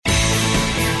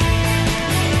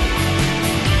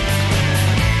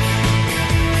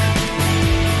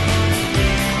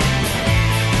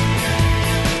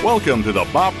Welcome to the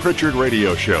Bob Pritchard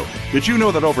Radio Show. Did you know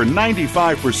that over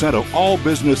 95% of all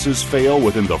businesses fail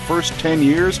within the first 10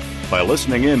 years? By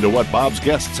listening in to what Bob's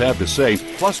guests have to say,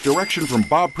 plus direction from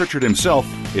Bob Pritchard himself,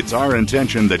 it's our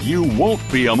intention that you won't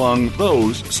be among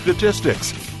those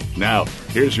statistics. Now,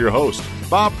 here's your host,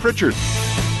 Bob Pritchard.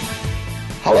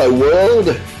 Hello,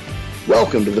 world.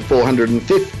 Welcome to the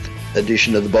 405th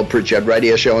edition of the Bob Pritchard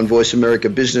Radio Show on Voice America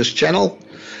Business Channel.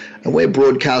 And we're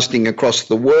broadcasting across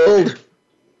the world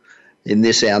in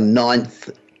this, our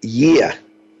 9th year.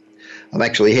 I'm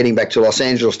actually heading back to Los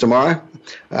Angeles tomorrow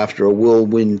after a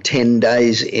whirlwind 10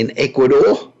 days in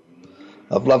Ecuador.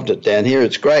 I've loved it down here.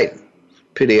 It's great.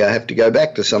 Pity I have to go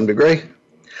back to some degree.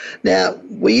 Now,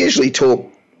 we usually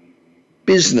talk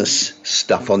business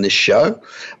stuff on this show,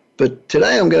 but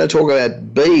today I'm going to talk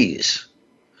about bees,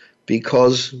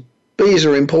 because bees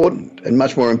are important and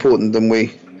much more important than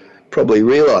we probably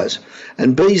realize.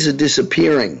 And bees are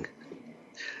disappearing,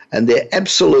 and they're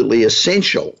absolutely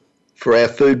essential for our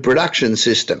food production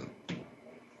system.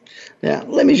 Now,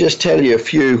 let me just tell you a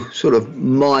few sort of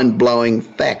mind-blowing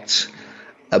facts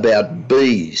about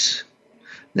bees.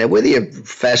 Now, whether you're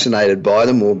fascinated by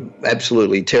them or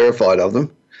absolutely terrified of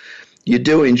them, you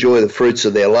do enjoy the fruits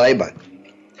of their labor.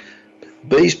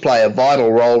 Bees play a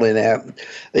vital role in our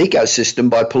ecosystem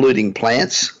by polluting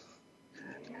plants,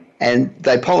 and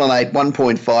they pollinate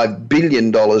 $1.5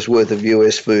 billion worth of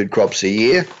US food crops a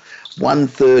year.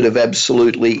 1/3 of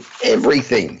absolutely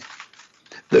everything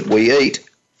that we eat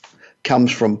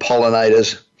comes from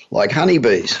pollinators like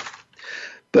honeybees.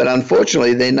 But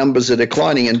unfortunately, their numbers are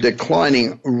declining, and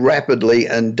declining rapidly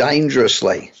and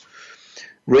dangerously.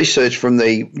 Research from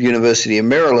the University of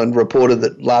Maryland reported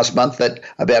that last month that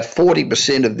about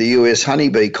 40% of the US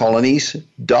honeybee colonies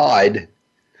died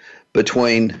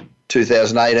between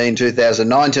 2018 and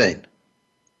 2019.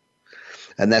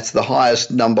 And that's the highest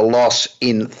number loss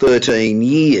in 13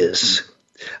 years.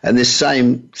 And this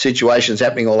same situation is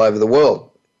happening all over the world.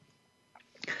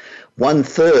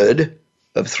 1/3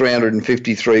 of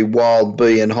 353 wild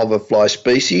bee and hoverfly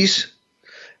species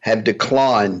have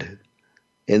declined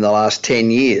in the last 10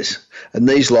 years. And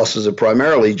these losses are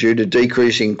primarily due to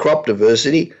decreasing crop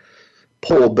diversity,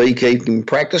 poor beekeeping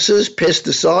practices,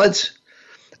 pesticides,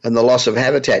 and the loss of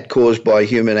habitat caused by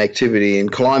human activity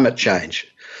and climate change.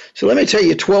 So let me tell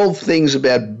you 12 things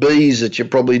about bees that you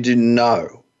probably didn't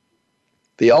know.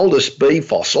 The oldest bee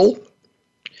fossil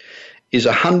is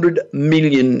 100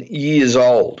 million years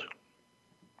old.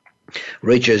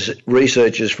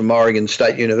 Researchers from Oregon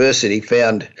State University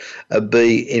found a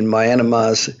bee in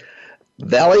Myanmar's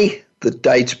valley that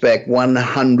dates back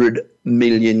 100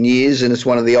 million years, and it's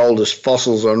one of the oldest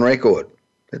fossils on record.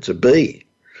 It's a bee.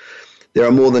 There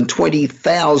are more than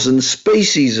 20,000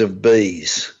 species of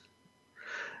bees.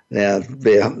 Now,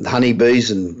 there are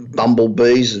honeybees and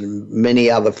bumblebees and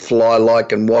many other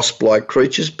fly-like and wasp-like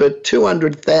creatures, but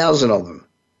 200,000 of them.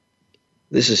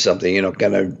 This is something you're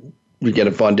going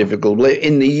to find difficult.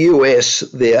 In the US,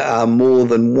 there are more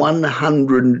than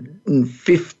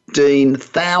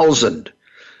 115,000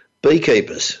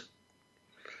 beekeepers.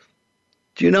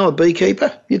 Do you know a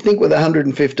beekeeper? You'd think with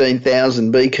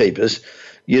 115,000 beekeepers,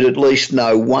 you'd at least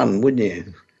know one, wouldn't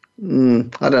you?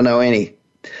 I don't know any.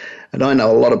 And I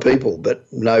know a lot of people, but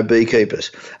no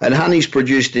beekeepers. And honey's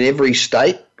produced in every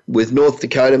state, with North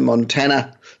Dakota,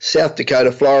 Montana, South Dakota,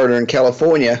 Florida, and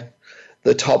California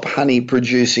the top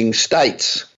honey-producing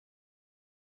states.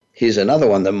 Here's another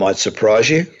one that might surprise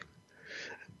you.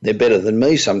 They're better than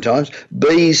me sometimes.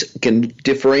 Bees can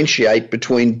differentiate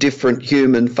between different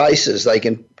human faces. They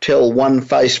can tell one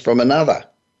face from another.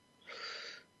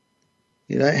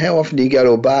 You know, how often do you go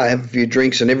to a bar, have a few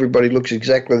drinks, and everybody looks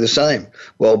exactly the same?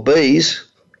 Well, bees,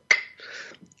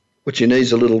 what you need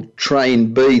is a little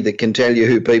trained bee that can tell you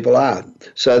who people are.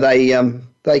 So they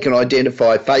can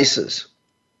identify faces.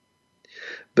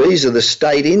 Bees are the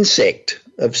state insect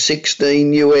of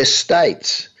 16 US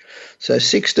states. So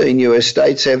 16 US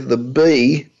states have the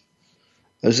bee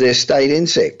as their state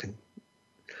insect.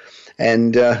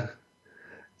 And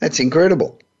that's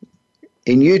incredible.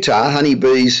 In Utah,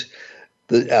 honeybees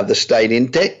are the state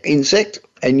insect,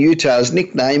 and Utah's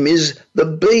nickname is the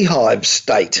beehive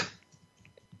state.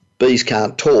 Bees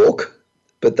can't talk,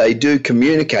 but they do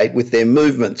communicate with their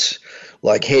movements,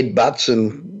 like headbutts,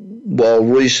 and while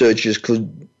researchers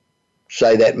could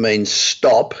say that means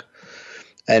stop,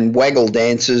 and waggle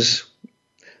dances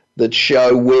that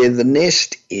show where the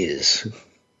nest is.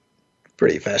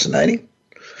 Pretty fascinating.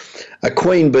 A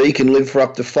queen bee can live for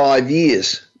up to 5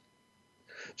 years.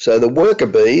 So the worker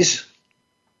bees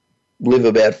live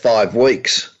about 5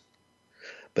 weeks,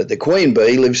 but the queen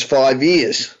bee lives 5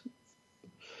 years.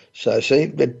 So see,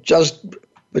 it just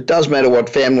It does matter what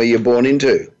family you're born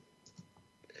into.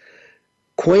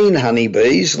 Queen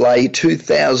honeybees lay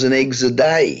 2,000 eggs a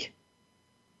day.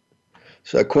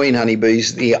 So queen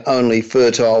honeybee's the only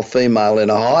fertile female in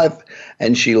a hive,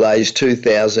 and she lays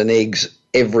 2,000 eggs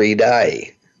every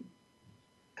day.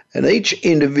 And each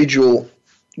individual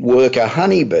worker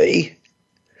honeybee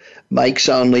makes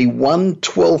only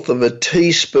 1/12 of a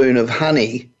teaspoon of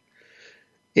honey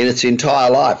in its entire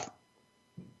life.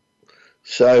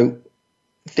 So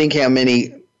think how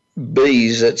many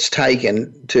bees it's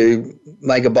taken to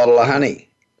make a bottle of honey,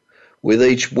 with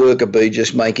each worker bee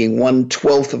just making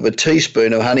 1/12 of a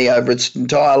teaspoon of honey over its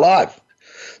entire life.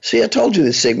 See, I told you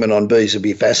this segment on bees would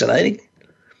be fascinating.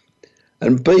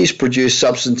 And bees produce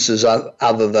substances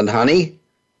other than honey.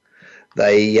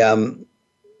 They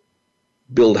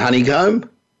build honeycomb,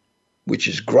 which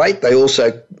is great. They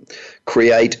also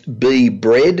create bee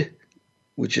bread,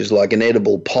 which is like an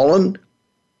edible pollen.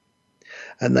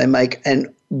 And they make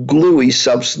an gluey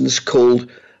substance called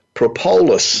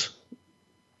propolis.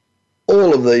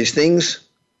 All of these things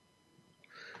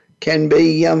can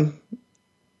be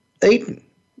eaten.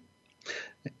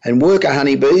 And worker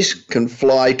honeybees can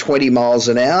fly 20 miles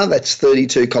an hour. That's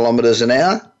 32 kilometres an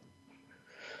hour.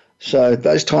 So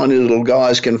those tiny little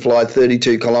guys can fly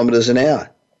 32 kilometres an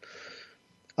hour.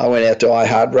 I went out to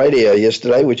iHeartRadio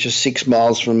yesterday, which is 6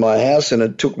 miles from my house, and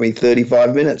it took me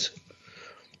 35 minutes.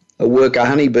 A worker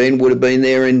honeybee would have been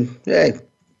there in,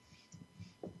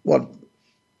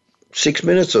 6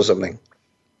 minutes or something.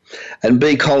 And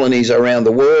bee colonies around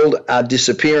the world are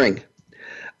disappearing.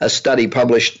 A study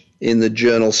published in the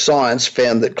journal Science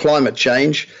found that climate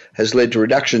change has led to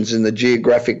reductions in the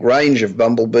geographic range of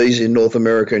bumblebees in North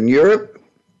America and Europe,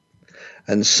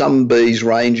 and some bees'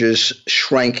 ranges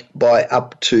shrank by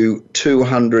up to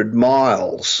 200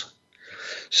 miles.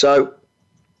 So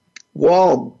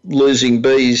while losing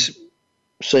bees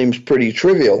seems pretty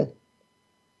trivial,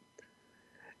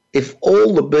 if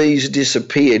all the bees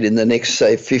disappeared in the next,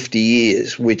 say, 50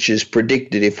 years, which is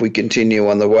predicted if we continue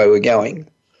on the way we're going,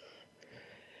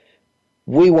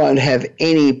 we won't have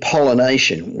any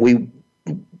pollination. We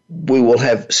will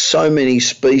have so many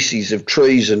species of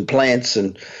trees and plants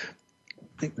and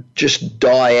just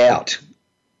die out.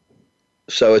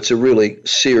 So it's a really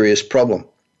serious problem.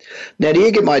 Now, do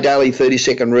you get my daily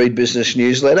 30-second read business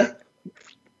newsletter?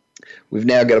 We've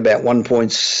now got about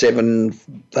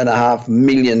 1.7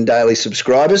 million daily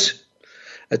subscribers.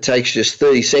 It takes just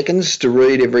 30 seconds to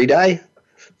read every day,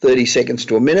 30 seconds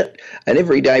to a minute, and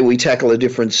every day we tackle a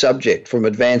different subject, from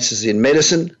advances in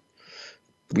medicine.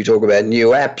 We talk about new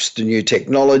apps to new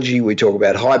technology. We talk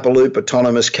about Hyperloop,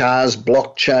 autonomous cars,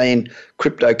 blockchain,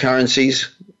 cryptocurrencies.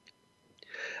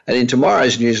 And in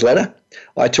tomorrow's newsletter,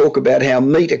 I talk about how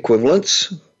meat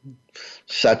equivalents,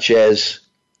 such as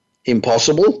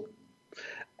Impossible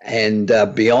and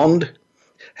Beyond,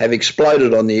 have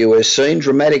exploded on the US scene,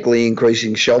 dramatically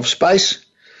increasing shelf space.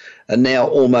 And now,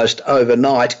 almost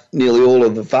overnight, nearly all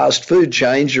of the fast food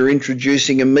chains are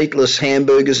introducing a meatless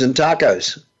hamburgers and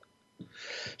tacos.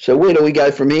 So where do we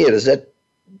go from here? Does that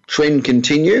trend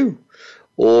continue,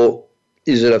 or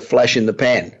is it a flash in the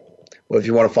pan? Well, if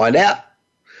you want to find out,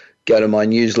 go to my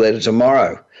newsletter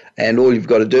tomorrow. And all you've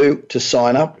got to do to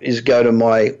sign up is go to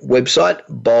my website,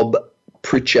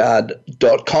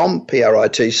 bobpritchard.com,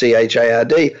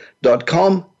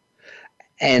 Pritchard.com,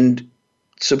 and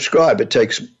subscribe. It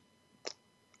takes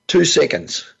 2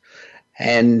 seconds,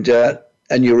 and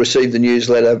you'll receive the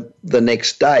newsletter the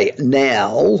next day.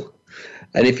 Now,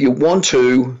 and if you want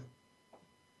to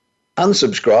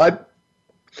unsubscribe,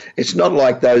 it's not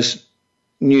like those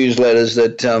newsletters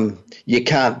that you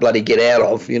can't bloody get out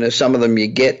of. You know, some of them you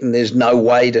get and there's no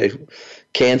way to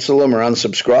cancel them or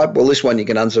unsubscribe. Well, this one you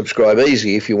can unsubscribe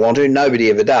easy if you want to. Nobody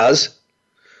ever does,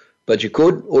 but you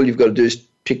could. All you've got to do is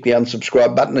pick the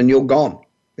unsubscribe button and you're gone.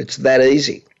 It's that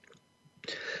easy.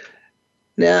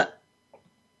 Now, I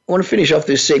want to finish off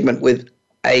this segment with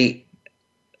a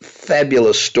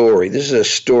fabulous story. This is a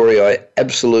story I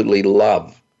absolutely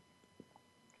love.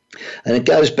 And it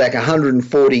goes back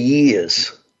 140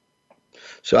 years.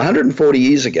 So 140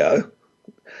 years ago,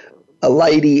 a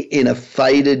lady in a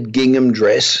faded gingham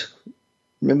dress,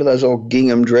 remember those old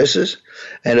gingham dresses,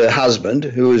 and her husband,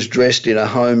 who was dressed in a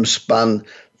homespun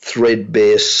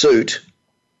threadbare suit.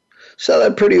 So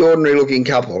they're a pretty ordinary looking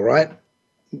couple, right?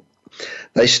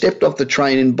 They stepped off the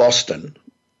train in Boston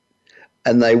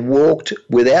and they walked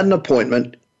without an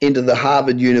appointment into the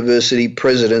Harvard University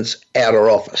president's outer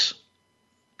office.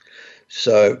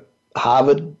 So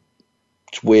Harvard,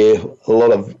 it's where a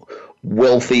lot of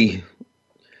wealthy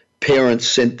parents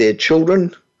sent their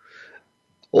children,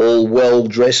 all well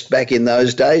dressed back in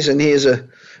those days. And here's a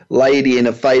lady in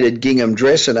a faded gingham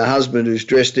dress and a husband who's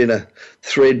dressed in a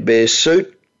threadbare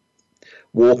suit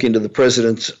walk into the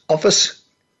president's office.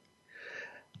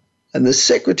 And the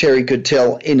secretary could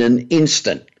tell in an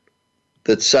instant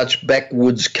that such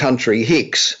backwoods country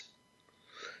hicks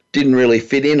didn't really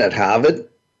fit in at Harvard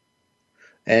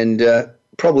and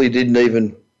probably didn't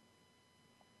even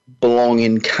belong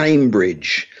in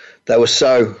Cambridge. They were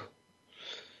so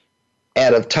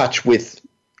out of touch with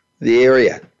the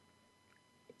area.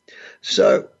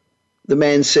 So the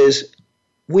man says,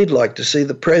 "We'd like to see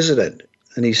the president."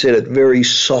 And he said it very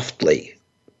softly.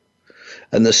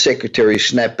 And the secretary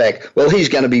snapped back, "Well, he's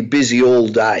going to be busy all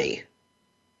day."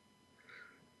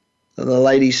 And the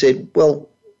lady said, "Well,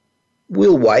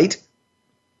 we'll wait."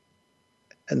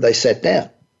 And they sat down.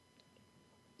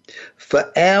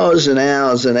 For hours and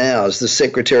hours and hours, the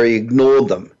secretary ignored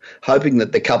them, hoping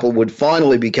that the couple would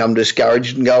finally become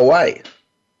discouraged and go away.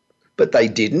 But they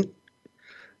didn't.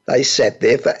 They sat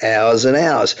there for hours and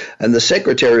hours, and the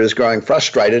secretary was growing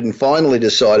frustrated and finally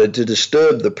decided to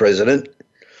disturb the president,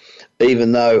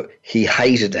 even though he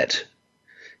hated it.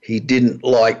 He didn't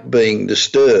like being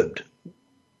disturbed.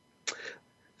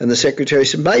 And the secretary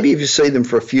said, "Maybe if you see them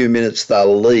for a few minutes,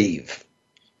 they'll leave."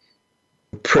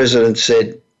 The president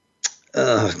said,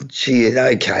 "Oh, gee,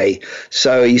 okay."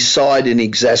 So he sighed in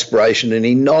exasperation and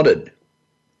he nodded.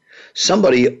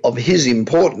 Somebody of his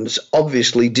importance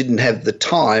obviously didn't have the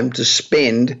time to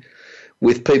spend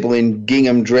with people in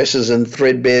gingham dresses and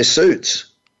threadbare suits.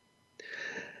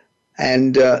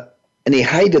 And he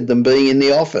hated them being in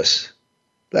the office.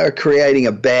 They were creating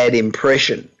a bad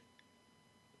impression.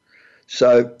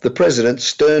 So the president,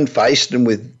 stern-faced and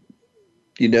with,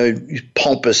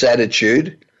 pompous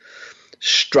attitude,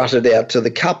 strutted out to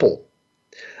the couple.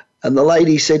 And the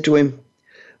lady said to him,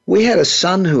 "We had a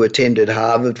son who attended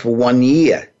Harvard for 1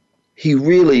 year. He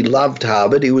really loved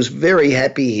Harvard. He was very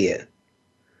happy here.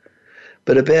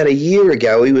 But about a year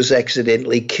ago, he was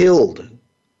accidentally killed.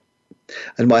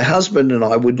 And my husband and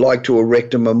I would like to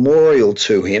erect a memorial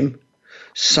to him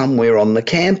somewhere on the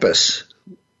campus."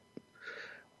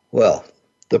 Well,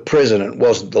 the president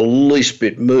wasn't the least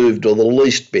bit moved or the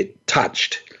least bit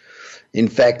touched. In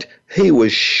fact, he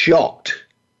was shocked.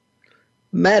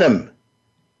 "Madam,"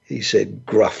 he said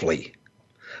gruffly,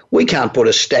 "we can't put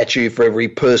a statue for every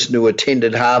person who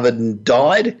attended Harvard and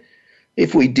died.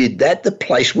 If we did that, the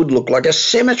place would look like a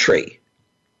cemetery."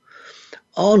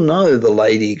 "Oh no," the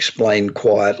lady explained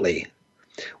quietly.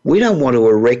 "We don't want to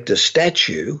erect a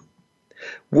statue.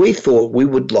 We thought we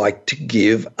would like to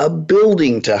give a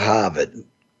building to Harvard."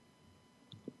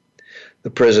 The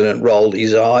president rolled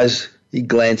his eyes. He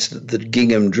glanced at the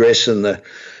gingham dress and the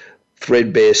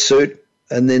threadbare suit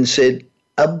and then said,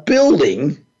 "A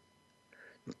building?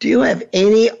 Do you have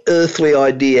any earthly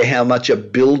idea how much a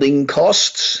building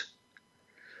costs?"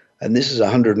 And this is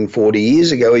 140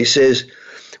 years ago. He says,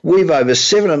 "We've over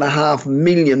 $7.5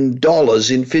 million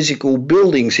in physical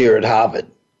buildings here at Harvard."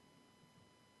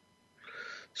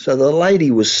 So the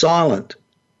lady was silent.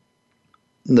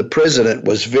 And the president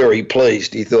was very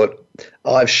pleased. He thought,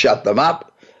 "I've shut them up.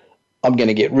 I'm going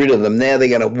to get rid of them now. They're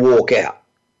going to walk out."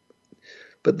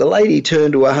 But the lady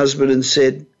turned to her husband and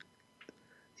said,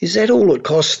 "Is that all it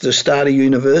costs to start a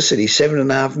university,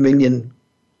 $7.5 million?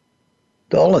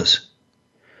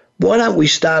 Why don't we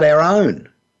start our own?"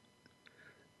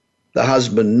 The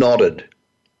husband nodded,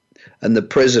 and the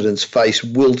president's face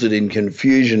wilted in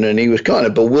confusion, and he was kind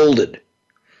of bewildered.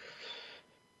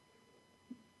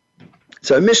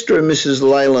 So Mr. and Mrs.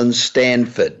 Leland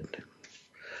Stanford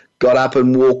got up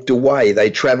and walked away.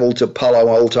 They travelled to Palo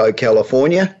Alto,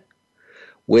 California,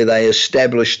 where they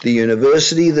established the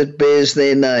university that bears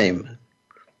their name.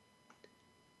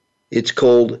 It's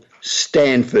called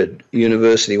Stanford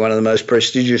University, one of the most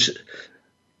prestigious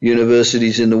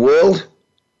universities in the world,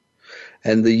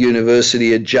 and the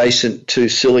university adjacent to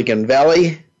Silicon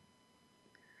Valley.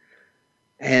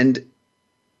 And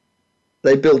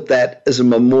they built that as a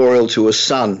memorial to a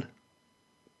son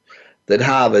that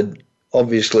Harvard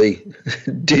obviously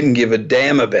didn't give a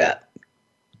damn about.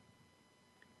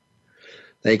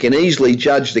 They can easily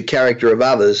judge the character of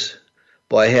others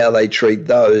by how they treat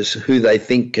those who they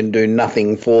think can do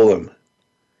nothing for them.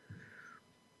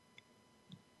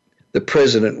 The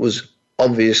president was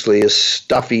obviously a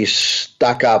stuffy,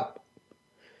 stuck-up,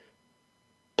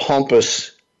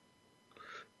 pompous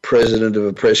president of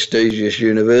a prestigious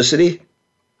university,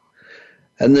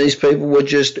 and these people were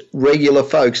just regular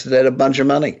folks that had a bunch of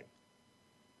money.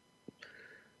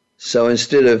 So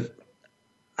instead of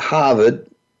Harvard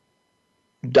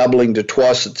doubling to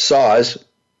twice its size,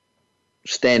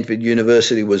 Stanford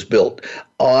University was built.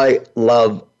 I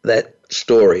love that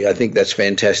story. I think that's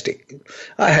fantastic.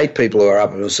 I hate people who are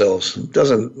up on themselves. It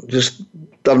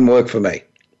doesn't work for me.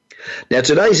 Now,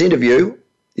 today's interview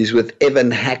is with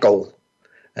Evan Hackle,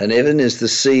 and Evan is the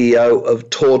CEO of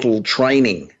Total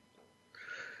Training.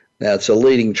 Now, it's a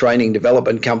leading training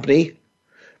development company,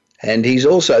 and he's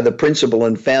also the principal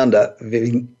and founder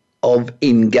of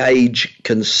Engage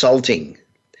Consulting.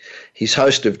 He's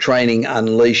host of Training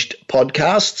Unleashed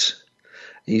podcasts.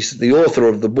 He's the author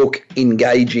of the book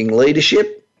Engaging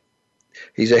Leadership.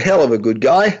 He's a hell of a good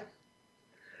guy,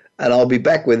 and I'll be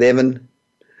back with Evan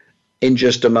in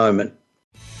just a moment.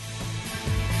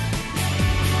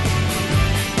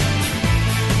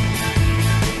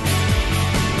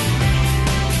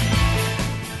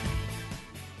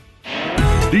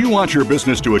 Do you want your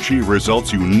business to achieve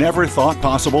results you never thought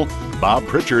possible? Bob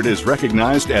Pritchard is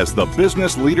recognized as the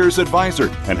Business Leader's Advisor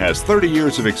and has 30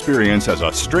 years of experience as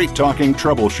a straight-talking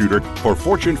troubleshooter for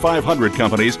Fortune 500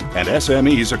 companies and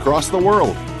SMEs across the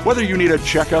world. Whether you need a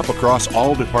checkup across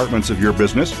all departments of your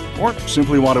business or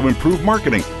simply want to improve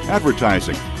marketing,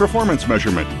 advertising, performance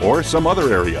measurement, or some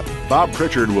other area, Bob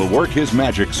Pritchard will work his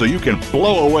magic so you can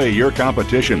blow away your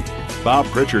competition. Bob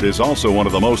Pritchard is also one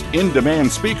of the most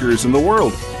in-demand speakers in the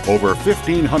world. Over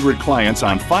 1,500 clients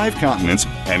on 5 continents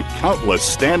and countless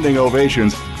standing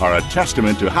ovations are a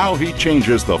testament to how he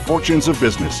changes the fortunes of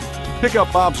business. Pick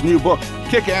up Bob's new book,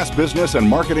 Kick-Ass Business and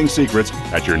Marketing Secrets,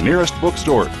 at your nearest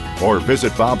bookstore, or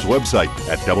visit Bob's website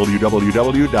at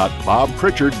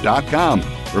www.bobpritchard.com.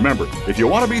 Remember, if you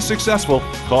want to be successful,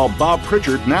 call Bob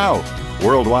Pritchard now.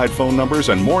 Worldwide phone numbers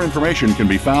and more information can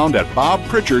be found at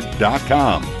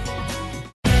bobpritchard.com.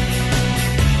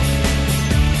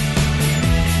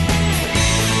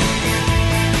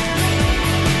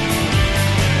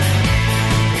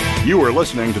 You are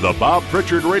listening to the Bob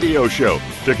Pritchard Radio Show.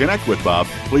 To connect with Bob,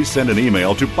 please send an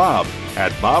email to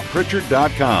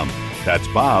bob@bobpritchard.com. That's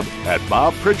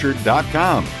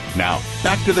bob@bobpritchard.com. Now,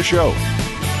 back to the show.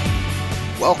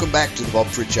 Welcome back to the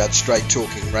Bob Pritchard Straight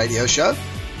Talking Radio Show,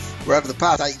 where over the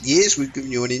past 8 years we've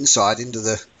given you an insight into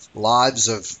the lives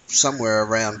of somewhere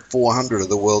around 400 of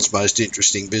the world's most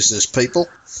interesting business people.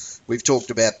 We've talked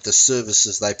about the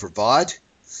services they provide,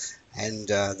 and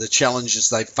the challenges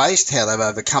they faced, how they've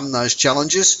overcome those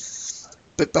challenges.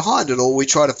 But behind it all, we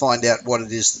try to find out what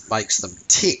it is that makes them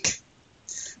tick.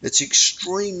 It's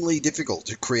extremely difficult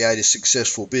to create a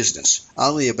successful business.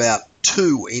 Only about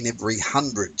 2 in every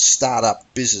 100 startup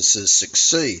businesses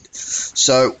succeed.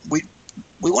 So we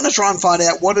want to try and find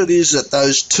out what it is that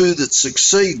those 2 that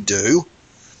succeed do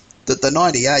that the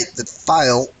 98 that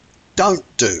fail don't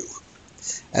do.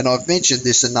 And I've mentioned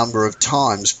this a number of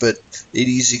times, but it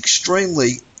is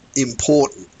extremely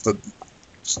important for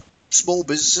small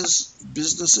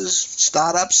businesses,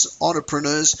 startups,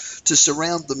 entrepreneurs to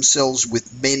surround themselves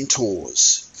with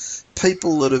mentors,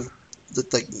 people that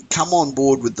they can come on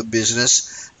board with the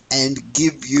business and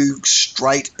give you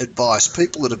straight advice,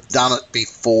 people that have done it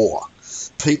before,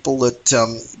 people that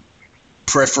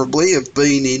preferably have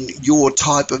been in your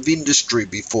type of industry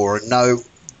before and know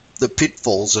the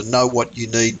pitfalls and know what you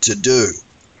need to do.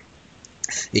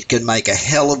 It can make a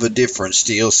hell of a difference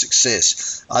to your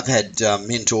success. I've had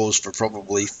mentors for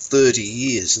probably 30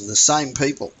 years, and the same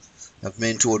people have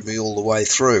mentored me all the way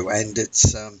through, and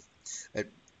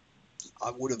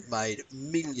I would have made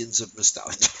millions of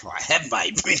mistakes. I have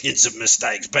made millions of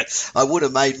mistakes, but I would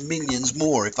have made millions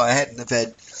more if I hadn't have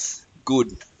had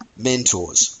good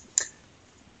mentors.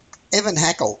 Evan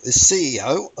Hackle is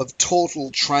CEO of Total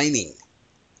Training.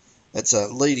 It's a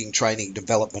leading training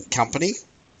development company,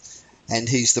 and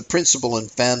he's the principal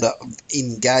and founder of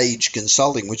Engage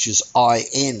Consulting, which is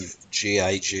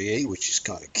INGAGE, which is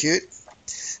kind of cute.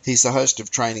 He's the host of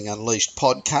Training Unleashed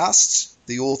podcasts,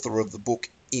 the author of the book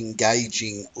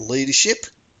Engaging Leadership,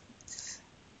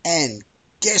 and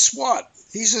guess what?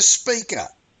 He's a speaker,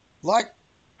 like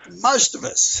most of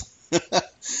us.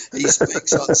 He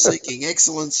speaks on seeking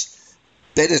excellence,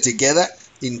 better together,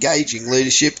 engaging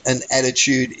leadership, and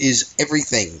attitude is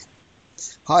everything.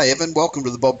 Hi, Evan. Welcome to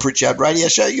the Bob Pritchard Radio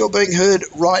Show. You're being heard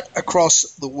right across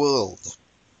the world.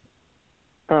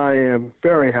 I am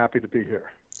very happy to be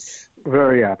here.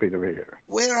 Very happy to be here.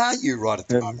 Where are you right at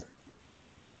the moment?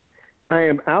 I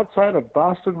am outside of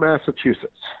Boston,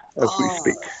 Massachusetts, as we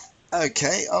speak.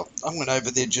 Okay. I went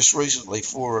over there just recently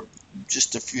for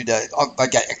just a few days. I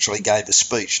actually gave a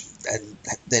speech and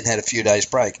then had a few days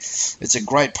break. It's a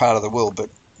great part of the world, but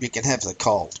you can have the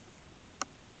cold.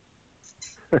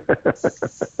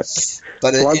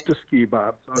 But I like to ski,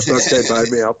 Bob, so it's okay by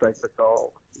me. I'll take the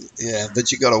cold. Yeah,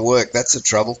 but you got to work. That's the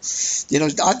trouble. You know,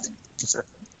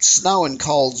 Snow and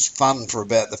cold's fun for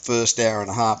about the first hour and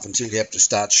a half until you have to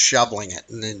start shoveling it,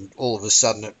 and then all of a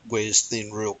sudden it wears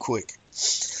thin real quick.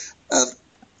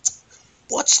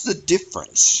 What's the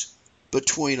difference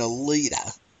between a leader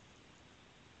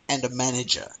and a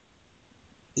manager?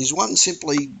 Is one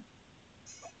simply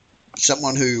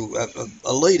someone who,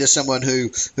 a leader, someone who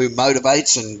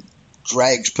motivates and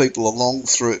drags people along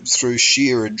through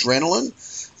sheer adrenaline,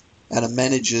 and a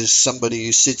manager is somebody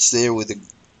who sits there with a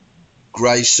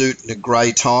grey suit and a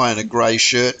grey tie and a grey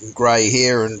shirt and grey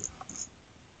hair and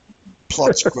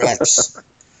plots graphs?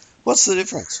 What's the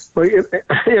difference? Well,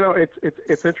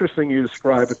 it's interesting you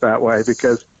describe it that way,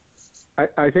 because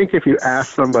I think if you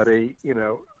ask somebody,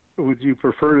 would you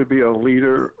prefer to be a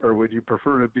leader or would you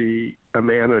prefer to be a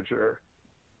manager?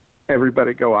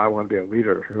 Everybody go, I want to be a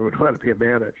leader. Who would want to be a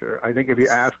manager? I think if you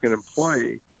ask an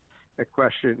employee a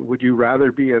question, would you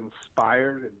rather be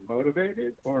inspired and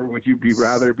motivated, or would you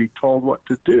rather be told what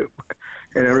to do?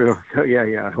 And everyone go,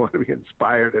 yeah, I want to be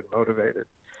inspired and motivated.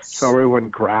 So everyone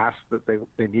grasps that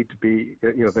they need to be,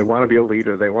 they want to be a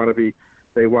leader. They want to be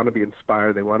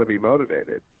inspired. They want to be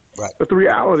motivated. Right. But the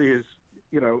reality is,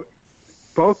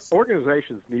 both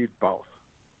organizations need both.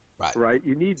 Right?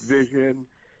 You need vision,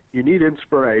 you need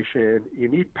inspiration, you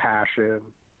need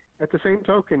passion. At the same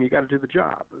token, you got to do the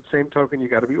job. At the same token, you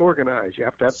got to be organized. You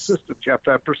have to have systems. You have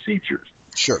to have procedures.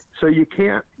 Sure. So you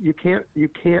can't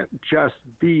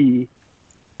just be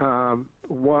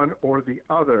one or the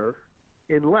other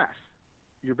unless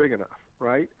you're big enough,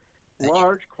 right?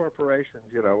 Large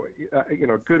corporations,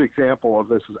 a good example of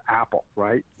this is Apple,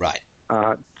 right? Right.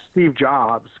 Steve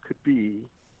Jobs could be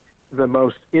the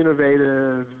most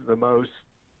innovative, the most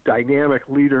dynamic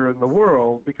leader in the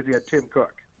world because he had Tim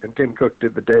Cook, and Tim Cook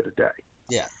did the day-to-day.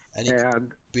 Yeah, and he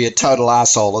could be a total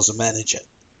asshole as a manager.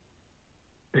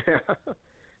 Yeah,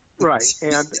 right.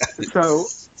 And so,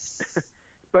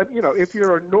 but, if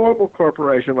you're a normal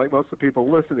corporation, like most of the people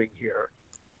listening here,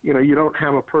 you don't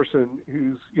have a person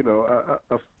who's,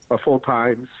 a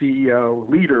full-time CEO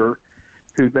leader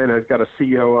who then has got a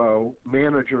COO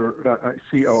manager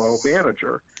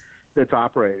that's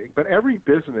operating. But every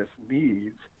business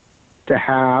needs to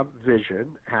have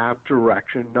vision, have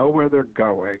direction, know where they're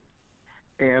going,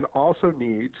 and also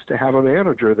needs to have a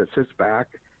manager that sits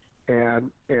back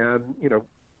and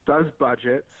does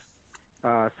budgets,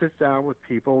 sits down with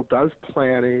people, does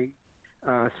planning,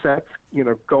 sets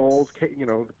goals,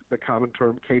 the common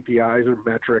term KPIs or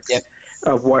metrics. Yep.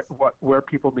 Of where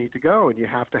people need to go, and you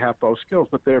have to have both skills,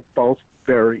 but they're both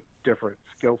very different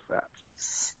skill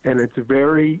sets, and it's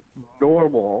very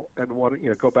normal. And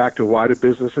go back to why do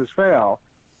businesses fail?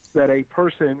 That a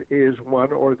person is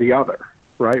one or the other,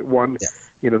 right? One,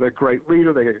 they're a great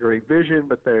leader, they got a great vision,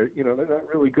 but they're not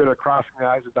really good at crossing the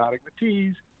I's and dotting the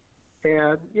T's,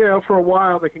 and for a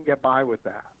while they can get by with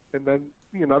that. And then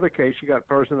in another case, you got a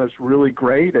person that's really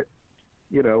great at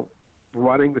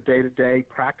running the day-to-day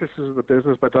practices of the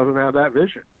business, but doesn't have that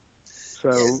vision. So,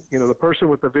 the person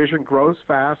with the vision grows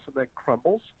fast and then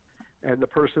crumbles, and the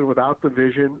person without the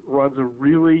vision runs a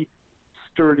really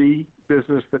sturdy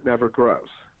business that never grows.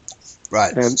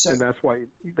 Right. And that's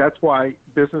why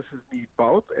businesses need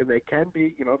both, and they can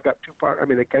be, it's got two parts. I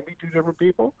mean, they can be two different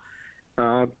people,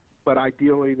 but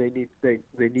ideally they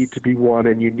need to be one,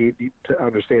 and you need to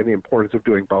understand the importance of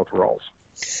doing both roles.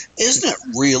 Isn't it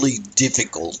really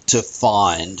difficult to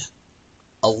find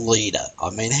a leader? I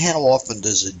mean, how often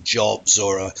does a Jobs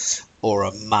or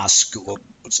a Musk or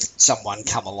someone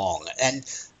come along? And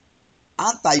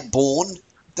aren't they born?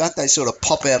 Don't they sort of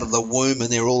pop out of the womb and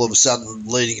they're all of a sudden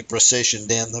leading a procession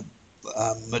down the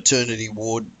maternity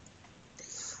ward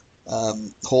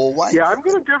hallway? Yeah, I'm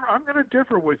going to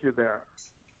differ with you there.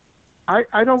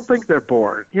 I don't think they're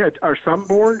born. Yeah, are some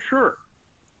born? Sure.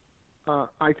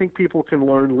 I think people can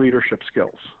learn leadership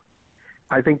skills.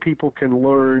 I think people can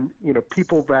learn,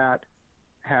 people that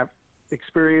have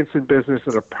experience in business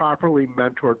that are properly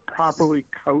mentored, properly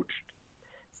coached,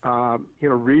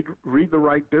 read the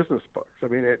right business books. I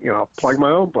mean, plug my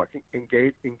own book,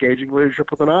 Engaging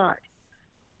Leadership with an I.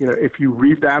 If you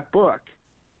read that book,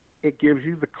 it gives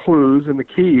you the clues and the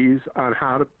keys on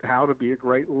how to be a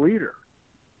great leader.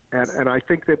 And I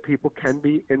think that people can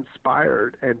be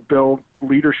inspired and build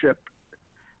leadership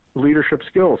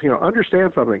skills.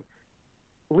 Understand something.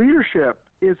 Leadership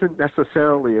isn't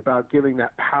necessarily about giving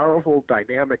that powerful,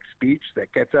 dynamic speech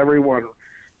that gets everyone,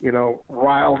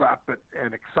 riled up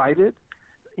and excited.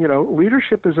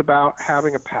 Leadership is about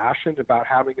having a passion, about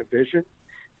having a vision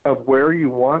of where you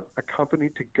want a company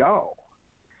to go.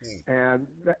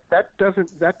 And that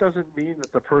doesn't mean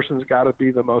that the person's got to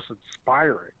be the most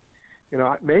inspiring.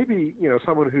 maybe,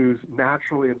 someone who's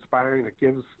naturally inspiring that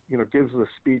gives the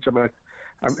speech.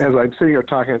 As I'm sitting here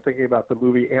talking, I'm thinking about the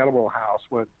movie Animal House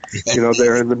when,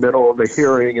 they're in the middle of the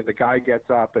hearing and the guy gets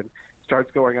up and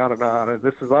starts going on, and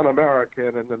this is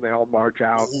un-American, and then they all march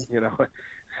out,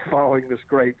 following this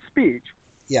great speech.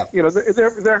 Yeah.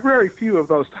 There are very few of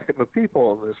those type of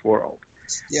people in this world.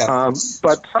 Yeah.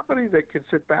 But somebody that can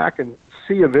sit back and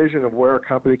see a vision of where a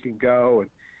company can go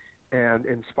and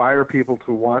inspire people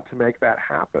to want to make that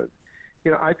happen.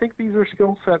 I think these are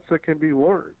skill sets that can be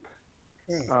learned.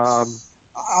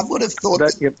 I would have thought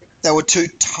that they were two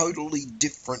totally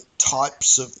different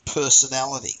types of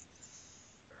personality.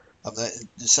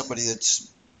 Somebody that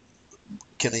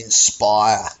can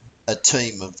inspire a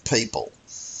team of people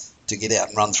to get out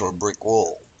and run through a brick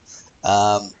wall.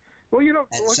 Well,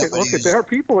 look at there are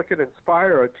people that can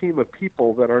inspire a team of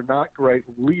people that are not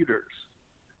great leaders.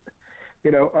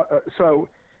 So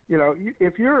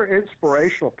if you're an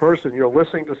inspirational person, you're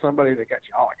listening to somebody that gets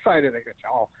you all excited,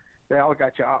 they all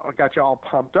got you all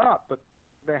pumped up, but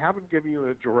they haven't given you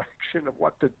a direction of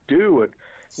what to do and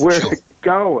where to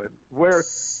go and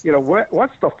what's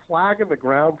the flag in the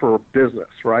ground for a business,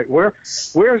 right?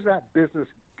 Where's that business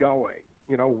going?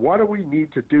 What do we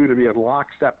need to do to be in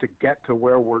lockstep to get to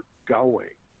where we're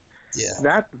going?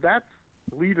 Yeah. That's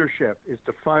leadership, is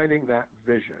defining that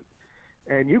vision.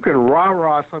 And you can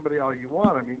rah-rah somebody all you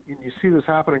want. I mean, you see this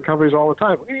happen in companies all the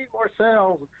time. We need more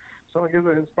sales. Someone gives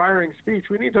an inspiring speech.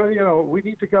 We need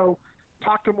to go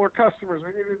talk to more customers. We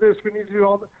need to do this. We need to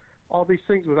do all these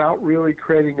things without really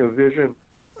creating a vision.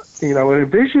 And a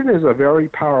vision is a very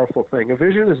powerful thing. A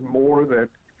vision is more than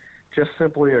just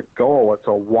simply a goal. It's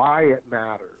a why it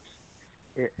matters.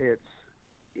 It's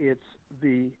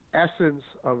the essence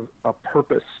of a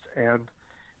purpose and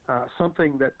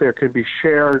something that there can be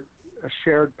a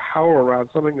shared power around,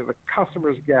 something that the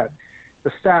customers get,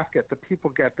 the staff get, the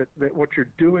people get, that what you're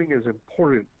doing is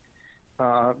important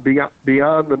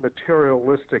beyond the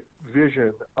materialistic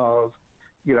vision of,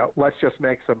 let's just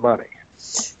make some money.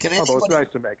 Although it's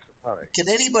nice to make some money. Can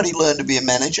anybody learn to be a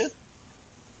manager?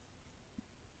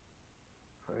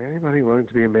 Anybody learn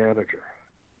to be a manager?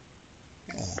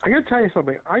 I'm going to tell you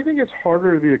something. I think it's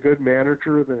harder to be a good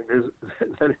manager than it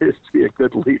is to be a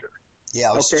good leader.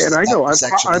 Yeah. And I know I'm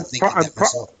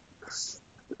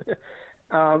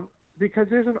because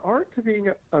there's an art to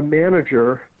being a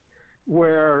manager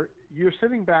where you're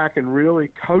sitting back and really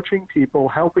coaching people,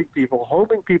 helping people,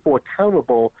 holding people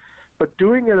accountable, but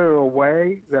doing it in a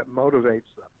way that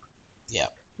motivates them. Yeah.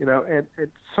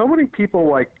 And so many people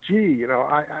like, I'm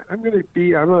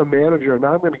a manager and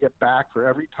I'm going to get back for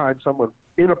every time someone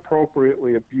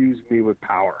inappropriately abused me with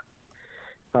power.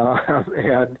 Most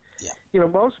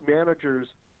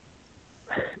managers,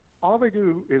 all they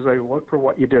do is they look for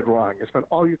what you did wrong. You spend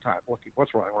all your time looking,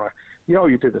 what's wrong.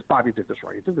 You did this, Bob, you did this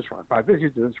wrong, you did this wrong, Bob, you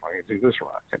did this wrong, you did this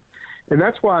wrong. And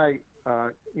that's why,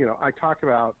 I talk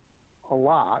about a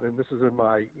lot, and this is in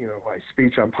my, my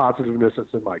speech on positiveness,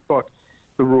 it's in my book,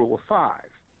 the rule of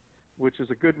 5, which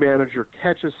is a good manager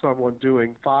catches someone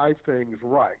doing 5 things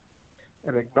right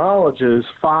and acknowledges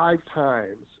 5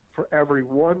 times for every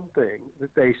one thing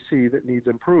that they see that needs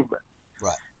improvement.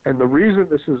 Right. And the reason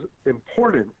this is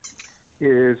important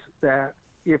is that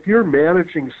if you're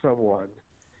managing someone,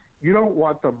 you don't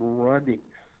want them running.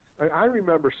 I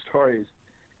remember stories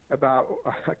about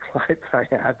a client I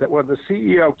had that when the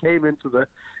CEO came into the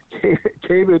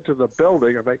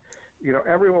building,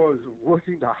 everyone was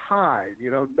looking to hide.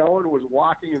 No one was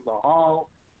walking in the hall.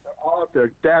 They're all at their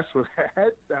desks with their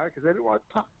heads down because they didn't want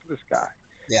to talk to this guy.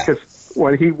 Yeah. Because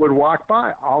when he would walk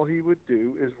by, all he would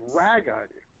do is rag on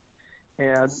you.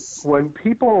 And when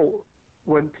people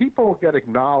get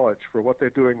acknowledged for what they're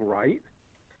doing right,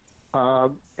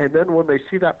 and then when they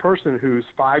see that person who's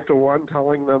 5 to 1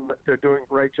 telling them that they're doing a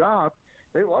great job,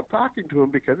 they love talking to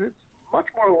them because it's much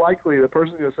more likely the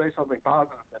person's going to say something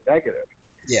positive than negative.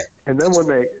 Yeah. And then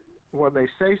when they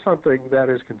say something that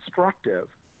is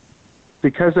constructive,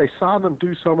 because they saw them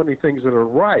do so many things that are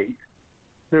right,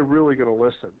 they're really going to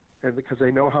listen. And because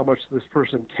they know how much this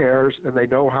person cares, and they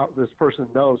know how this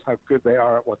person knows how good they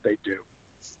are at what they do.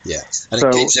 Yeah, and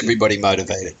it keeps everybody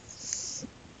motivated.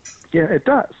 Yeah, it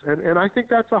does, and I think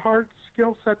that's a hard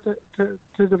skill set to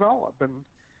develop, and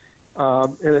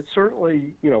it's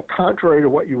certainly contrary to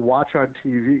what you watch on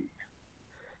TV.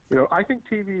 I think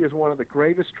TV is one of the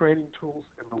greatest training tools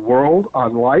in the world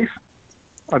on life.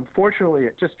 Unfortunately,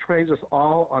 it just trains us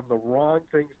all on the wrong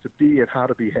things to be and how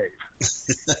to behave. That's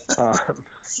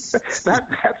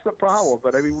the problem.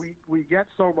 But I mean, we get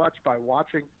so much by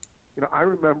watching. I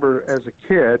remember as a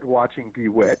kid watching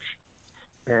Bewitched,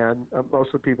 and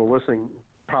most of the people listening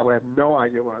probably have no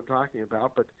idea what I'm talking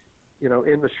about, but in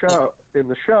the show,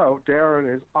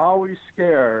 Darren is always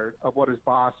scared of what his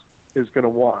boss is going to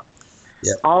want.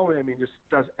 Yeah. Always, just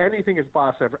does anything his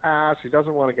boss ever asks. He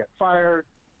doesn't want to get fired,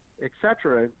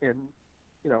 etc. And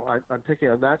I'm picking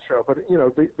on that show, but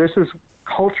this is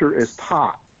culture is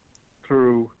taught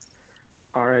through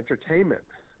our entertainment,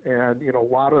 and a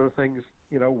lot of the things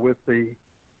with the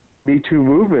Me Too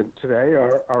movement today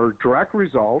are direct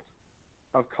results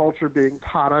of culture being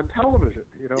taught on television.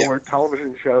 Where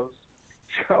television show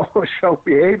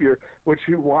behavior, which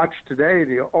you watch today, and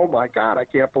you go, oh my God, I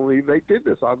can't believe they did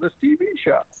this on this TV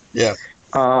show. Yeah.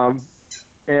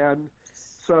 And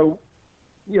so,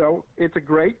 it's a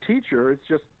great teacher. It's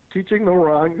just teaching the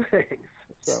wrong things.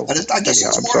 So, I guess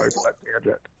I'm sorry for that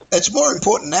tangent. It's more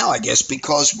important now, I guess,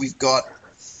 because we've got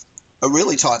a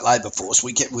really tight labour force.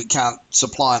 We can't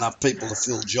supply enough people to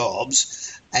fill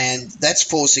jobs, and that's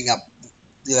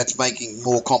that's making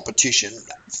more competition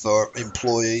for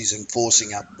employees and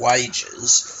forcing up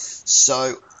wages.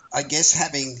 So I guess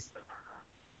having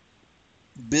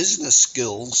business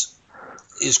skills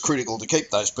is critical to keep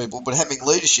those people, but having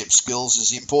leadership skills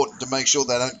is important to make sure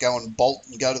they don't go and bolt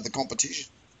and go to the competition.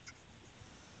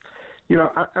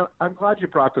 I'm glad you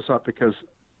brought this up, because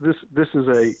this is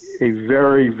a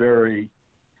very, very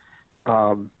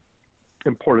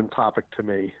important topic to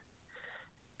me.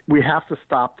 We have to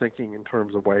stop thinking in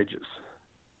terms of wages.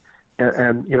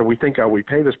 And we think, we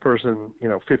pay this person,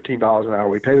 $15 an hour.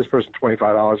 We pay this person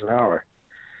 $25 an hour.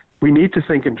 We need to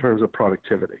think in terms of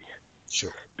productivity.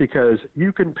 Sure. Because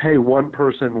you can pay one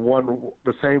person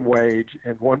the same wage,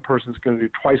 and one person's going to do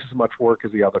twice as much work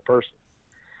as the other person.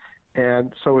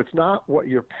 And so it's not what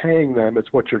you're paying them,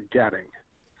 it's what you're getting.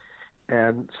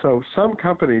 And so some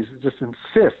companies just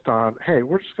insist on, hey,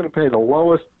 we're just going to pay the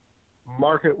lowest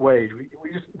market wage.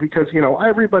 We just, because,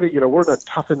 everybody, we're in a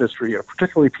tough industry,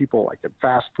 particularly people like in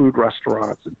fast food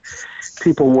restaurants and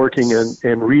people working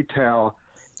in retail.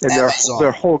 And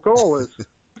their whole goal is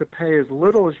to pay as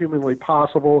little as humanly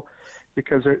possible,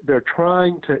 because they're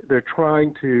trying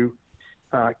to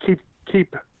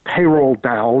keep payroll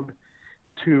down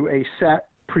to a set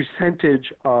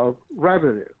percentage of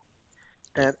revenue.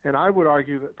 And I would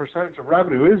argue that percentage of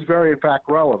revenue is very, in fact,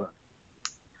 relevant.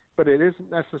 But it isn't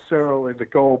necessarily the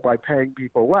goal by paying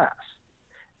people less.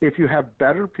 If you have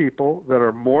better people that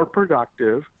are more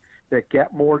productive, that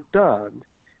get more done,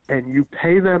 and you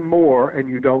pay them more and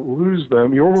you don't lose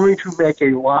them, you're going to make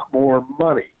a lot more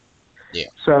money. Yeah.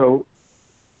 So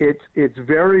it's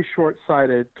very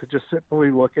short-sighted to just simply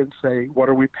look and say, what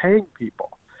are we paying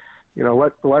people?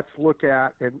 Let's look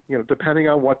at, and depending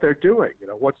on what they're doing,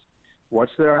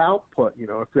 what's their output?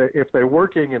 If they're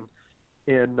working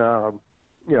in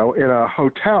a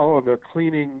hotel and they're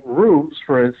cleaning rooms,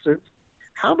 for instance,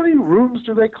 how many rooms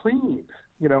do they clean?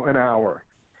 An hour.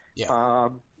 Yeah.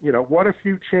 What if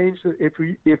you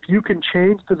if you can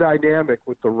change the dynamic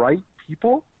with the right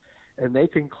people, and they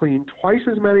can clean twice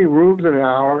as many rooms in an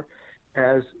hour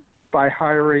as by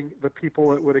hiring the people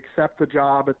that would accept the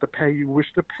job at the pay you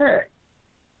wish to pay.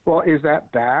 Well, is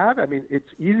that bad?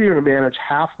 It's easier to manage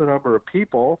half the number of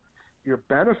people. Your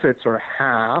benefits are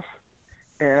half,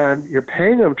 and you're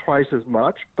paying them twice as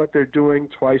much, but they're doing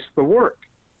twice the work.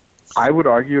 I would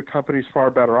argue a company's far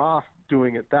better off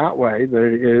doing it that way than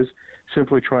it is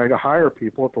simply trying to hire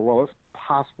people at the lowest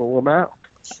possible amount.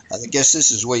 I guess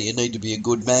this is where you need to be a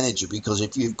good manager, because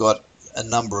if you've got a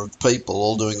number of people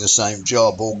all doing the same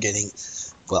job, all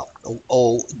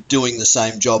doing the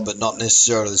same job, but not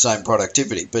necessarily the same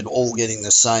productivity, but all getting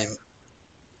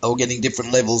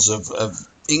different levels of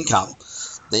income,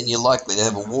 then you're likely to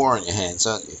have a war on your hands,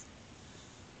 aren't you?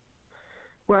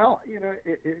 Well, the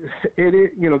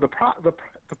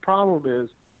problem is,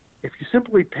 if you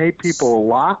simply pay people a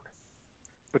lot,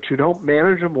 but you don't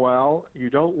manage them well, you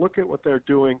don't look at what they're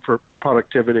doing for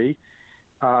productivity,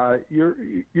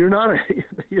 you're not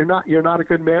a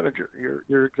good manager.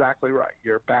 You're exactly right.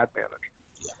 You're a bad manager.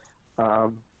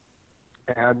 Yeah.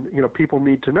 And people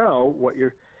need to know what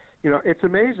you're. It's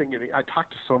amazing. I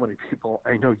talk to so many people.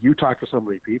 I know you talk to so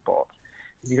many people.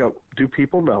 Do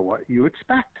people know what you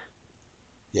expect?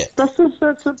 Yeah. That's just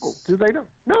that simple. Do they know?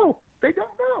 No, they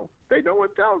don't know. No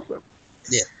one tells them.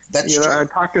 Yeah, that's true. I'm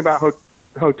talking about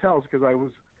hotels,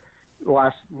 because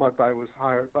last month I was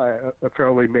hired by a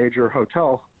fairly major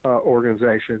hotel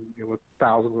organization with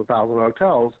thousands and thousands of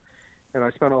hotels, and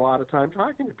I spent a lot of time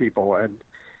talking to people, and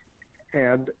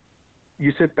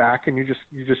you sit back and you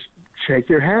just shake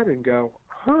your head and go,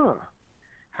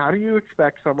 how do you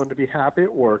expect someone to be happy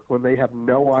at work when they have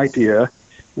no idea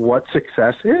what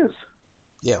success is?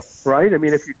 Yeah. Right?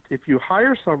 If you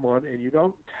hire someone and you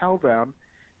don't tell them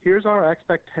here's our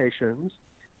expectations,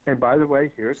 and by the way,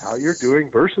 here's how you're doing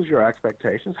versus your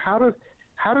expectations. How do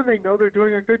they know they're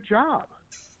doing a good job?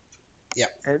 Yeah.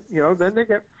 And then they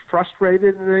get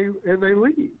frustrated and they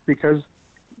leave because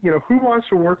who wants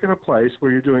to work in a place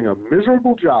where you're doing a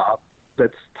miserable job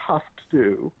that's tough to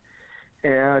do,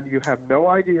 and you have no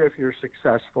idea if you're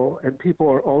successful, and people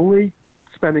are only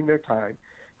spending their time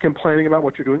complaining about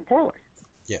what you're doing poorly.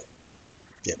 Yeah.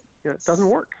 Yeah. It doesn't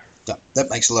work. Yeah, that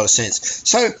makes a lot of sense.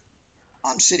 So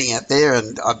I'm sitting out there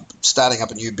and I'm starting up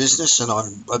a new business and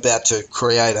I'm about to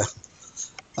create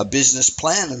a business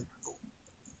plan. And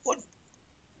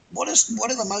what are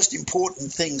the most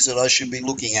important things that I should be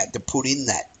looking at to put in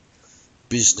that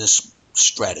business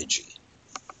strategy?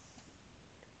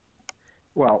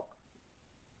 Well,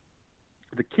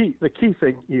 the key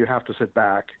thing you have to sit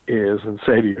back and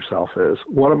say to yourself is,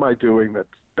 what am I doing that's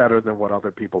better than what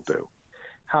other people do?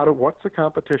 What's the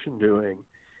competition doing?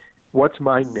 What's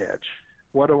my niche?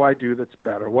 What do I do that's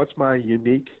better? What's my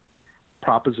unique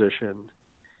proposition?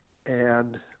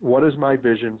 And what is my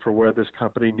vision for where this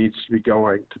company needs to be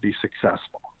going to be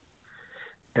successful?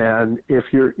 And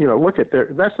if you're, look at there,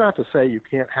 that's not to say you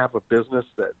can't have a business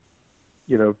that,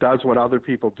 does what other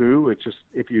people do. It's just,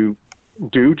 if you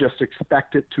do, just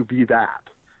expect it to be that.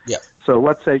 Yeah. So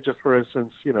let's say, just for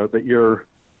instance, that you're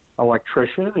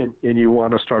electrician and you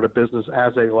want to start a business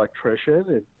as an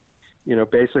electrician, and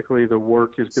basically the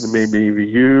work is going to be maybe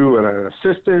you and an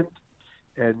assistant,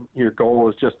 and your goal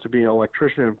is just to be an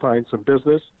electrician and find some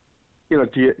business. Do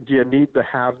you need to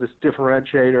have this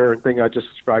differentiator and thing I just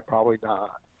described? Probably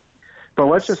not. But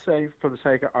let's just say, for the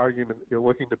sake of argument, you're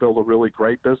looking to build a really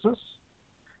great business,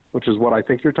 which is what I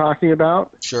think you're talking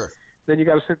about. Sure. Then you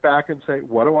got to sit back and say,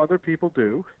 what do other people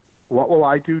do? What will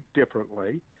I do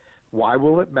differently? Why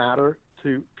will it matter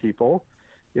to people?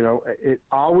 It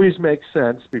always makes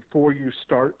sense before you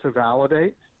start to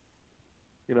validate.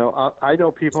 I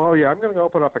know people, oh, yeah, I'm going to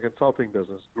open up a consulting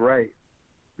business. Great.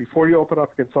 Before you open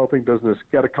up a consulting business,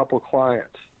 get a couple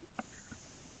clients.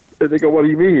 And they go, what do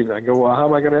you mean? I go, well, how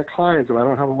am I going to get clients if I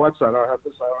don't have a website? I don't have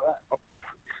this, I don't have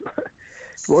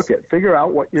that. Figure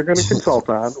out what you're going to consult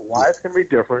on, why it's going to be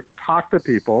different, talk to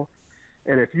people,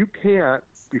 and if you can't,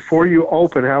 before you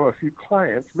open, have a few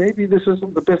clients, maybe this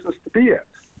isn't the business to be in.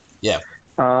 Yeah.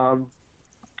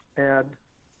 And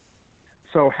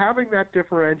so having that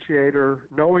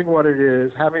differentiator, knowing what it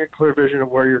is, having a clear vision of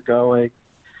where you're going,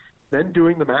 then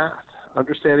doing the math,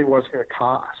 understanding what it's going to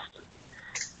cost.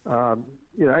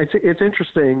 It's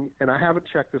interesting, and I haven't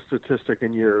checked the statistic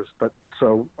in years, but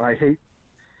so I hate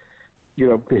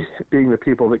being the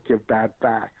people that give bad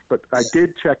facts. But I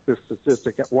did check this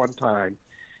statistic at one time,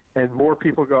 and more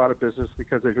people go out of business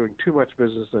because they're doing too much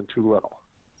business than too little.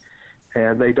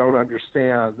 And they don't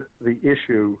understand the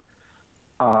issue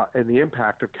and the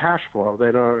impact of cash flow.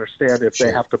 They don't understand if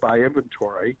they have to buy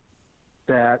inventory.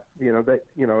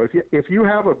 If you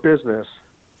have a business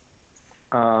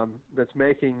that's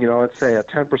making, let's say a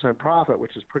 10% profit,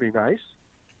 which is pretty nice.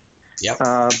 Yep.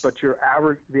 But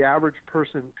the average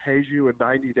person pays you in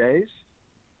 90 days,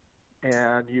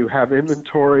 and you have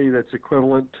inventory that's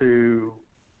equivalent to,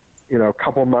 a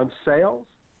couple months' sales.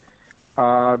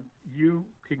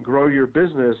 You can grow your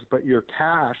business, but your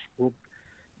cash will,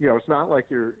 it's not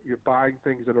like you're buying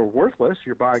things that are worthless.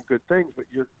 You're buying good things,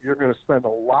 but you're going to spend a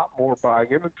lot more buying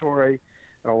inventory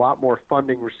and a lot more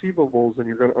funding receivables than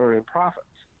you're going to earn in profits.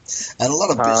 And a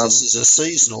lot of businesses are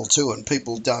seasonal too, and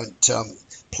people don't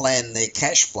plan their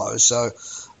cash flow. So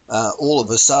all of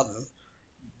a sudden,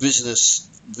 business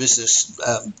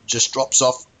just drops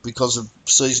off because of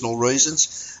seasonal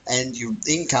reasons, and your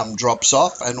income drops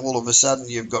off, and all of a sudden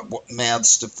you've got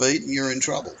mouths to feed, and you're in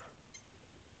trouble.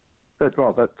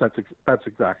 That's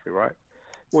exactly right.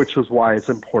 Which is why it's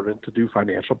important to do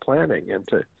financial planning and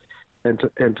to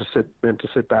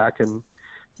sit back and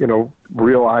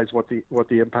realize what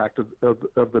the impact of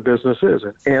the business is,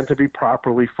 and to be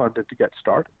properly funded to get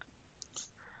started.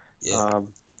 Yeah.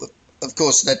 Of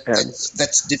course,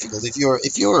 that's difficult.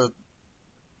 If you're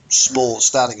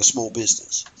starting a small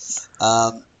business,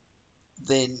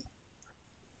 then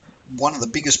one of the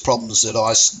biggest problems that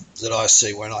I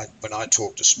see when I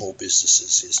talk to small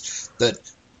businesses is that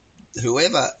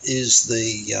whoever is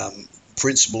the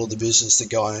principal of the business, the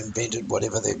guy who invented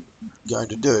whatever they're going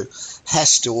to do,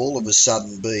 has to all of a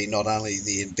sudden be not only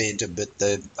the inventor but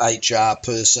the HR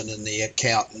person and the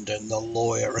accountant and the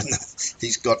lawyer, and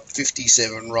he's got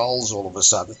 57 roles all of a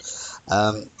sudden,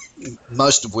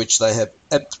 most of which they have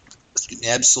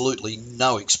absolutely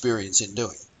no experience in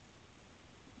doing.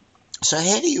 So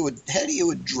how do you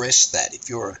address that if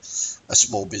you're a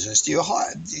small business?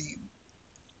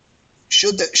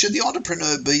 Should the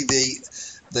entrepreneur be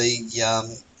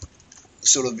the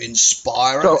sort of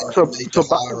inspirer So, and so, you need so to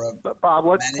hire a Bob,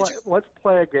 manager? let's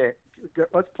play a game.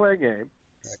 Let's play a game.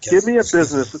 Okay. Give me a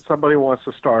business that somebody wants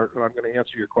to start, and I'm going to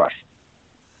answer your question.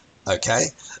 Okay.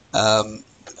 I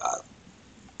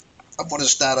want to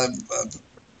start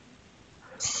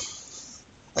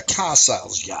a car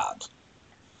sales yard.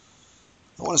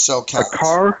 I want to sell cars. A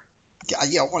car?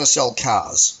 Yeah, I want to sell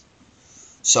cars.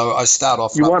 So I start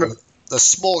off with a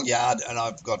small yard, and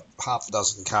I've got half a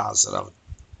dozen cars that I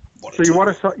want to. So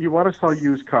you want to sell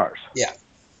used cars? Yeah.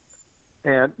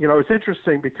 And it's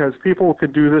interesting because people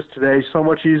can do this today so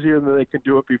much easier than they could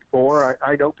do it before.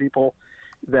 I know people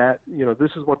that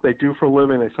this is what they do for a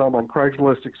living. They sell them on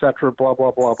Craigslist, etc. Blah blah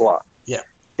blah blah. Yeah.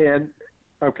 And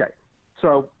okay,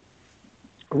 so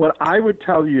what I would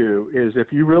tell you is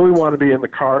if you really want to be in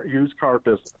the used car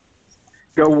business,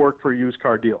 go work for a used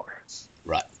car dealer.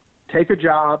 Right. Take a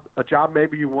job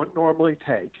maybe you wouldn't normally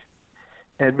take,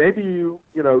 and maybe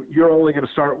you're only going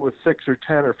to start with 6 or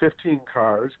 10 or 15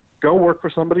 cars. Go work for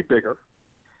somebody bigger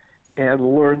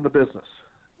and learn the business.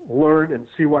 Learn and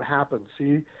see what happens.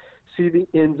 See the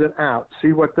ins and outs.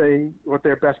 See what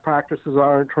their best practices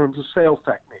are in terms of sales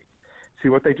technique. See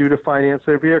what they do to finance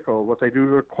their vehicle, what they do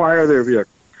to acquire their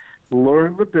vehicle.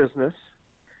 Learn the business,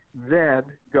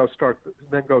 then go start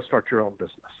your own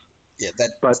business. Yeah,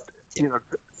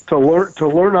 to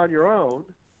learn on your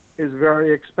own is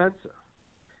very expensive.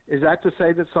 Is that to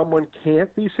say that someone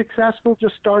can't be successful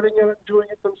just starting it and doing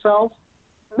it themselves?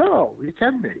 No, you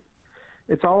can be.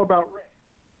 It's all about risk.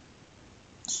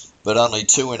 But only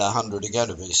 2 in 100 are going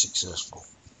to be successful.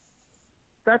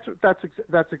 That's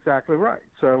exactly right.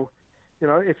 So,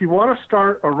 if you want to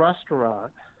start a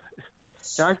restaurant,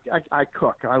 I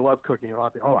cook. I love cooking. A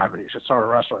lot of people, you should start a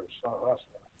restaurant.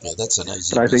 Yeah, that's an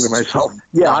easy. And I think to myself,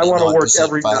 I want to work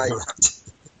every night.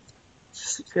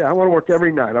 Yeah, I want to work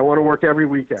every night. I want to work every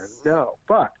weekend. No,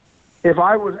 but if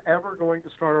I was ever going to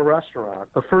start a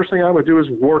restaurant, the first thing I would do is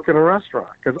work in a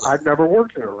restaurant because I've never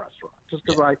worked in a restaurant. Just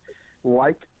because I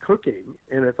like cooking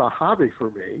and it's a hobby for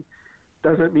me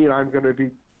doesn't mean I'm going to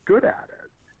be good at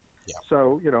it. Yeah.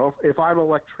 So, if I'm an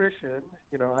electrician,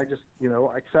 I just,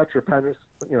 etc.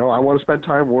 I want to spend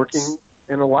time working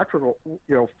in electrical,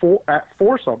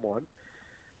 for someone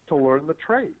to learn the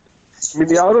trade. I mean,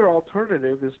 the other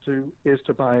alternative is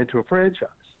to buy into a franchise.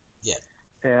 Yeah.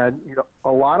 And,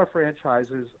 a lot of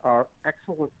franchises are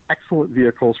excellent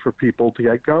vehicles for people to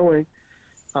get going.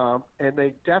 And they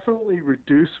definitely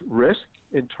reduce risk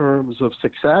in terms of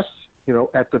success,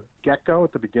 at the get-go,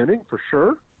 at the beginning, for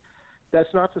sure.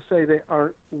 That's not to say they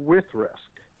aren't with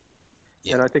risk.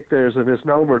 Yeah. And I think there's a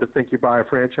misnomer to think you buy a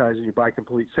franchise and you buy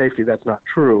complete safety. That's not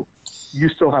true. You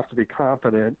still have to be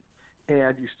confident,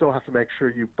 and you still have to make sure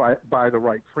you buy the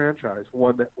right franchise,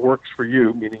 one that works for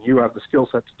you, meaning you have the skill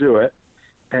set to do it,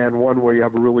 and one where you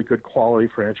have a really good quality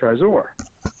franchisor.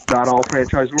 Not all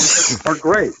franchisors are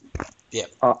great. Yeah.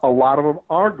 A lot of them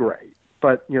are great.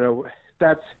 But,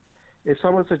 that's if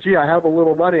someone says, gee, I have a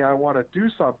little money, I want to do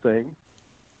something,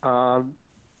 then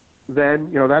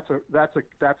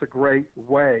that's a great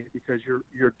way because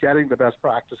you're getting the best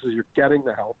practices, you're getting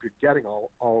the help, you're getting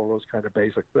all of those kind of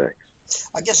basic things.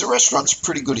 I guess a restaurant's a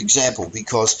pretty good example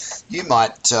because you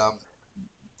might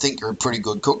think you're a pretty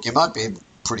good cook. You might be a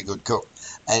pretty good cook,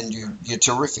 and you're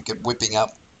terrific at whipping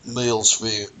up meals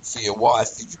for your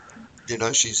wife.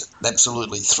 She's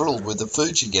absolutely thrilled with the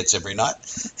food she gets every night.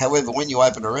 However, when you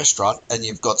open a restaurant and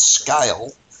you've got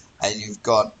scale and you've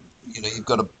got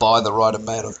to buy the right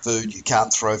amount of food, you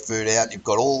can't throw food out, you've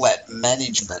got all that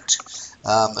management,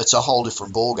 it's a whole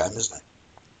different ballgame, isn't it?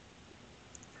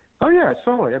 Oh, yeah,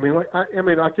 totally.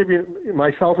 I'll give you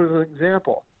myself as an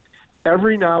example.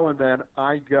 Every now and then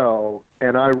I go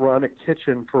and I run a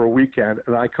kitchen for a weekend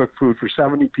and I cook food for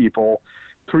 70 people,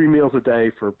 3 meals a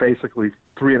day for basically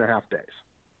 3.5 days.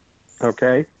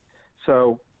 Okay?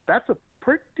 So that's a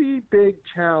pretty big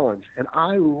challenge, and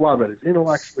I love it. It's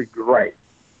intellectually great.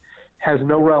 Has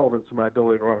no relevance to my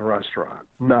ability to run a restaurant.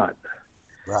 None.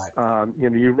 Right.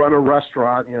 You run a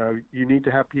restaurant, you need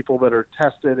to have people that are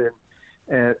tested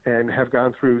and have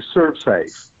gone through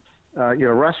ServSafe.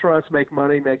 Restaurants make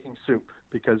money making soup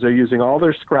because they're using all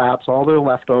their scraps, all their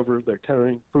leftovers. They're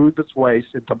turning food that's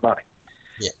waste into money.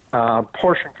 Yeah.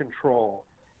 Portion control,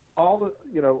 all the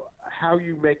how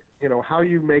you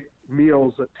make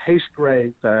meals that taste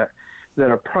great, that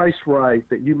are priced right,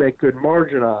 that you make good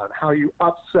margin on, how you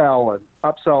upsell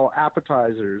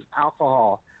appetizers,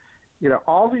 alcohol.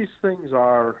 All these things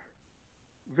are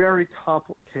very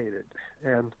complicated,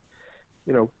 and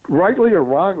rightly or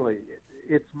wrongly,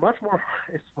 it's much more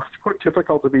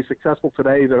difficult to be successful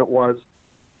today than it was,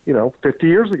 50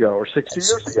 years ago or 60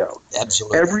 years ago.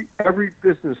 Absolutely. Every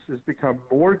business has become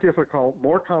more difficult,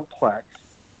 more complex,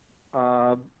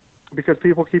 because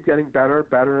people keep getting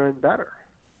better, and better.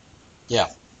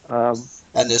 Yeah.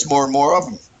 And there's more and more of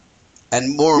them.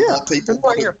 And more people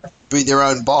want to be their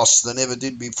own boss than ever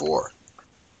did before.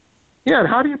 Yeah, and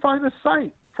how do you find a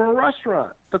site for a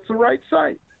restaurant that's the right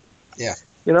site? Yeah.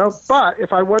 But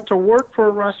if I went to work for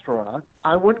a restaurant,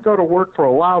 I wouldn't go to work for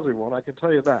a lousy one, I can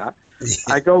tell you that.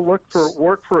 I go work for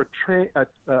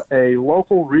a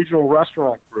local regional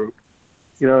restaurant group.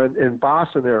 In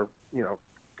Boston, there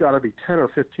got to be 10 or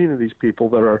 15 of these people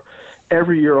that are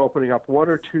every year opening up one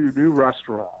or two new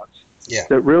restaurants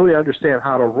that really understand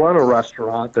how to run a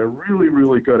restaurant. They're really,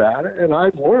 really good at it, and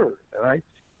I've learned.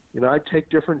 And I'd take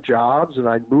different jobs, and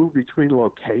I'd move between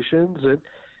locations, and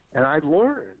I'd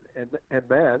learn. And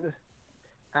then,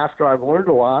 after I've learned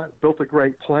a lot, built a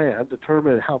great plan,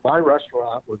 determined how my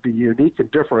restaurant would be unique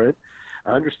and different.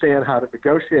 I understand how to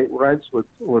negotiate rents with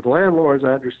landlords.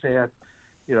 I understand,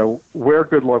 where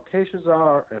good locations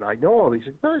are, and I know all these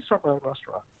things. Then I start my own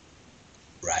restaurant.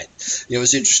 Right. It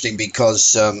was interesting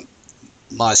because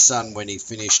my son, when he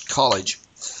finished college,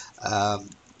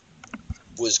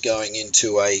 was going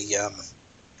into a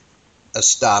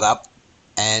startup,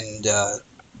 and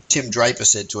Tim Draper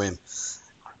said to him,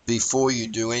 before you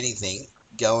do anything,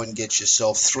 go and get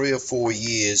yourself 3 or 4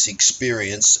 years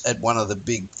experience at one of the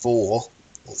big four,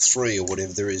 or 3 or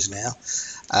whatever there is now,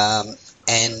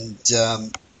 and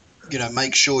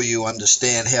make sure you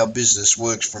understand how business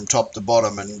works from top to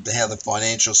bottom and how the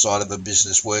financial side of a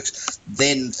business works.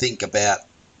 Then think about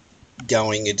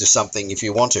going into something if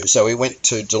you want to. So he went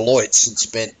to Deloitte's and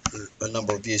spent a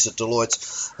number of years at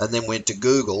Deloitte's, and then went to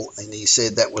Google, and he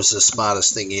said that was the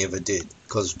smartest thing he ever did,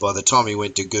 because by the time he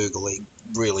went to Google, he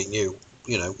really knew,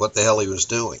 what the hell he was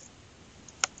doing.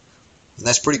 And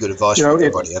that's pretty good advice for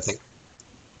everybody, I think.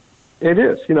 It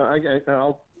is.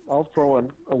 I'll throw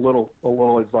in a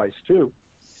little advice too.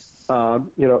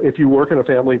 If you work in a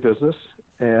family business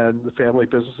and the family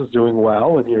business is doing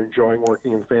well and you're enjoying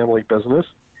working in the family business,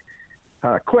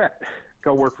 quit.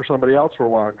 Go work for somebody else for a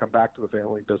while and come back to the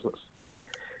family business.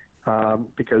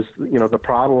 Because, the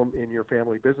problem in your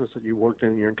family business that you worked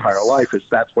in your entire life is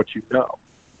that's what you know.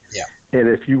 Yeah. And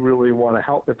if you really want to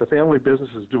help, if the family business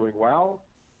is doing well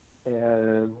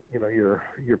and,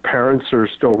 your parents are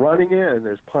still running it and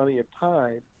there's plenty of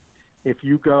time, if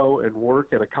you go and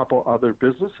work at a couple other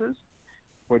businesses,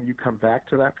 when you come back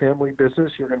to that family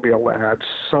business, you're going to be able to add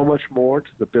so much more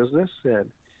to the business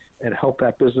and help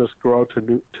that business grow to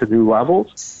new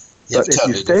levels. Yeah, but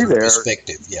totally if you stay there,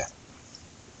 perspective,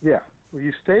 when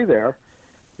you stay there,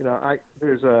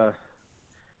 there's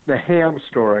the ham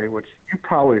story, which you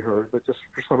probably heard, but just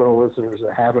for some of the listeners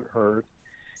that haven't heard,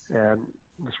 and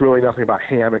it's really nothing about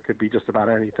ham. It could be just about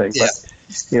anything. Yeah.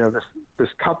 But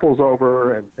this couple's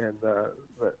over, and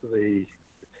the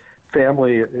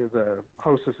family, the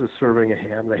hostess is serving a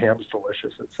ham. The ham's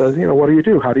delicious. It says, what do you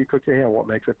do? How do you cook your ham? What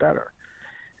makes it better?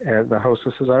 And the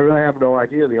hostess says, I really have no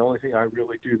idea. The only thing I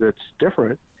really do that's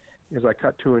different is I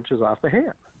cut 2 inches off the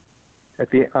ham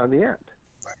on the end.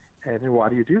 Right. And why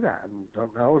do you do that? And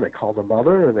don't know. And they call the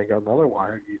mother, and they go, Mother,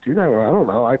 why do you do that? Well, I don't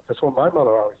know. That's what my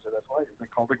mother always did. That's why they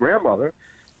call the grandmother.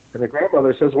 And the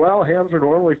grandmother says, well, hams are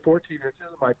normally 14 inches,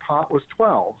 and my pot was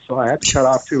 12, so I had to cut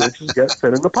off 2 inches to get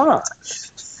fit in the pot.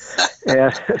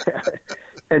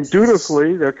 And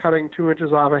dutifully, they're cutting 2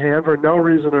 inches off a ham for no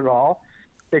reason at all,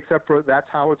 except for that's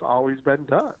how it's always been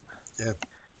done. Yeah.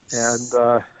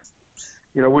 And,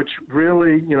 which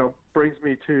really, brings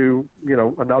me to,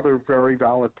 another very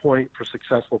valid point for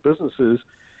successful businesses.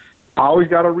 Always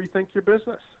got to rethink your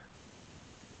business.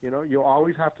 You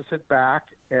always have to sit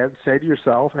back and say to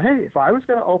yourself, hey, if I was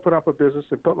going to open up a business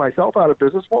and put myself out of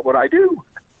business, what would I do?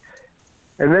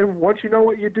 And then once you know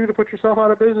what you do to put yourself out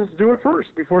of business, do it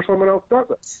first before someone else does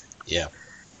it. Yeah.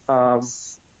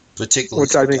 Particularly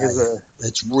which I think is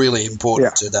it's really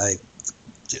important today.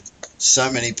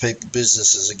 So many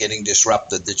businesses are getting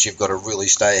disrupted that you've got to really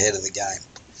stay ahead of the game.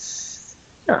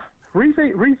 Yeah.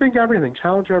 Rethink everything.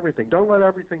 Challenge everything. Don't let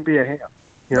everything be a ham.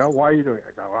 Why are you doing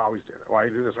it? I always do it. Why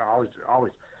do you do this? I always do it.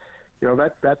 Always.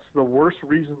 That's the worst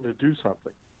reason to do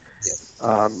something. Yeah.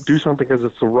 Do something because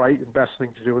it's the right and best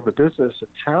thing to do in the business,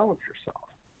 and challenge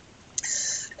yourself.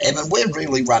 Evan, we're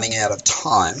really running out of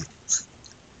time.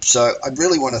 So I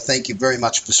really want to thank you very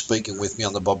much for speaking with me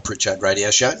on the Bob Pritchard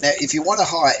Radio Show. Now, if you want to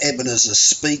hire Evan as a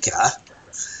speaker,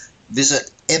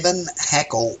 visit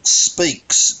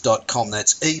evanhackel.speaks.com.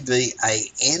 That's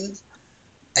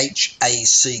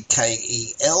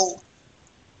EvanHackel,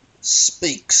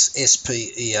 speaks,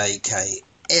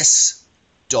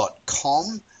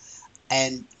 SPEAKS.com.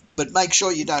 And but make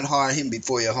sure you don't hire him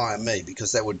before you hire me,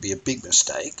 because that would be a big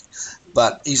mistake.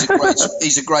 But he's a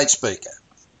great speaker.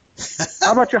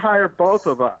 How about you hire both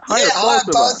of us? Hire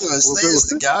both of us. We'll There's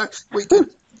the go.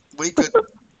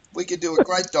 We could do a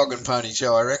great dog and pony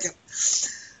show, I reckon.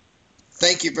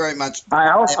 Thank you very much. I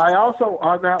also,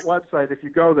 on that website, if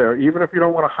you go there, even if you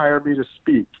don't want to hire me to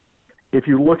speak, if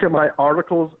you look at my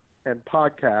articles and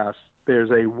podcasts,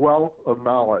 there's a wealth of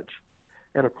knowledge.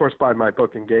 And, of course, by my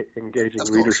book, Engaging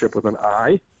Leadership with an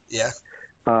I. Yeah.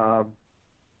 But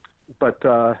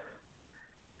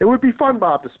it would be fun,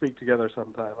 Bob, to speak together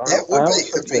sometime. Yeah, it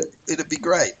would be. It'd be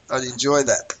great. I'd enjoy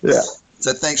that. Yeah.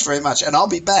 So thanks very much. And I'll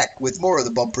be back with more of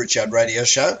the Bob Pritchard Radio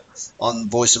Show on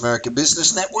Voice America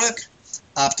Business Network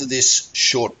after this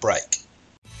short break.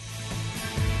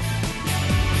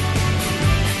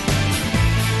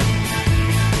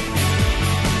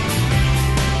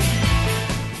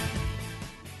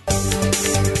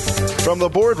 From the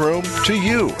boardroom to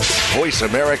you, Voice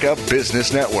America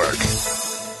Business Network.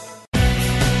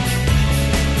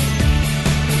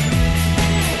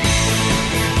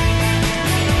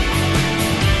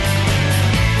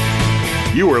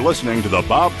 You are listening to the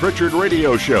Bob Pritchard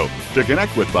Radio Show. To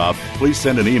connect with Bob, please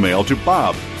send an email to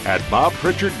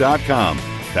bob@bobpritchard.com.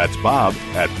 That's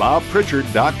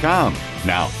bob@bobpritchard.com.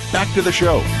 Now, back to the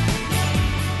show.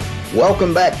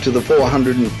 Welcome back to the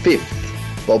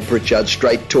 405th Bob Pritchard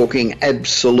Straight Talking,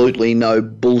 absolutely no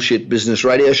bullshit business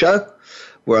radio show.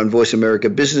 We're on Voice America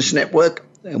Business Network,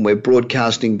 and we're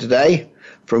broadcasting today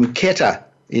from Quito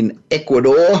in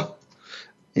Ecuador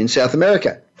in South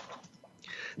America.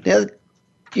 Now,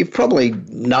 you've probably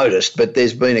noticed, but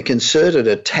there's been a concerted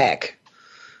attack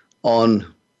on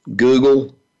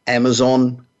Google,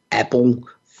 Amazon, Apple,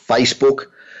 Facebook,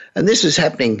 and this is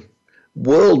happening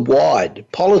worldwide.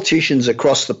 Politicians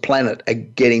across the planet are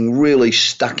getting really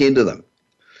stuck into them.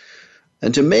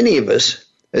 And to many of us,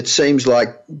 it seems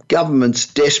like governments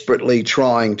desperately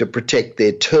trying to protect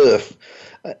their turf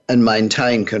and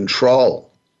maintain control.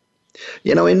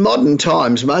 You know, in modern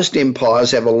times, most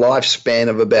empires have a lifespan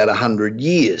of about 100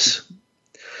 years.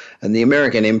 And the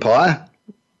American empire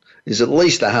is at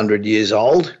least 100 years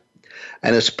old,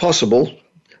 and it's possible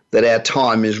that our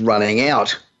time is running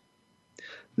out.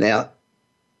 Now,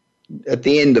 at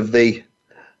the end of the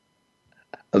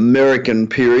American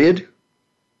period,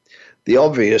 the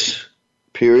obvious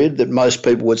period that most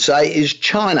people would say is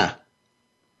China.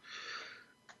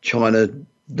 China,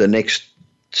 the next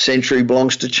century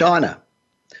belongs to China.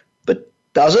 But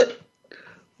does it?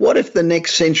 What if the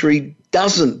next century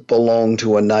doesn't belong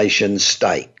to a nation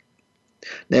state?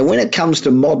 Now, when it comes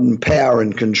to modern power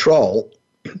and control,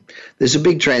 there's a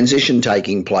big transition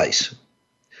taking place.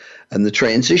 And the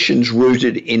transition's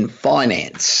rooted in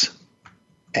finance,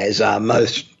 as are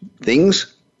most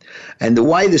things. And the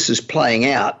way this is playing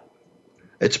out,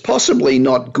 it's possibly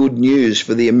not good news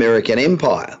for the American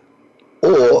empire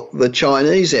or the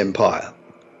Chinese empire.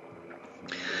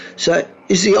 So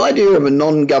is the idea of a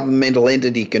non-governmental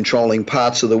entity controlling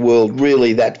parts of the world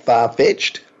really that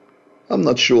far-fetched? I'm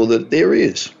not sure that there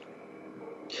is.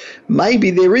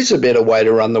 Maybe there is a better way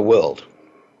to run the world.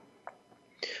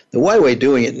 The way we're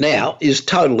doing it now is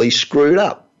totally screwed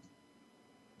up.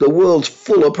 The world's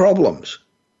full of problems.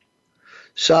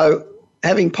 So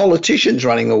having politicians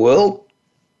running the world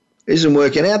isn't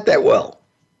working out that well.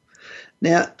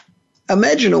 Now,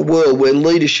 imagine a world where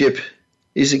leadership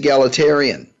is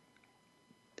egalitarian,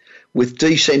 with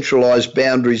decentralized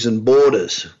boundaries and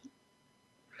borders.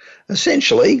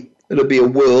 Essentially, it'll be a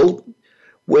world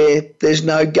where there's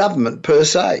no government per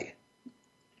se.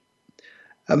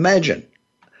 Imagine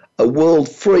a world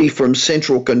free from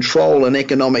central control and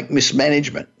economic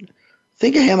mismanagement.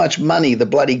 Think of how much money the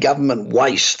bloody government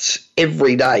wastes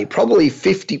every day. Probably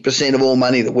 50% of all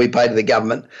money that we pay to the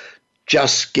government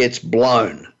just gets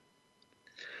blown.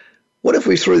 What if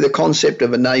we threw the concept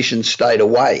of a nation state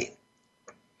away?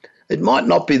 It might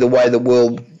not be the way the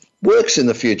world works in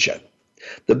the future.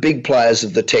 The big players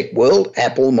of the tech world,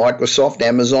 Apple, Microsoft,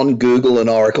 Amazon, Google, and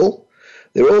Oracle,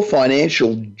 they're all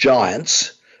financial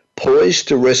giants poised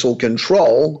to wrestle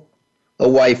control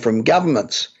away from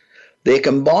governments. Their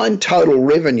combined total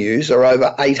revenues are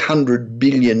over $800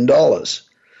 billion.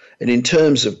 And in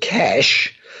terms of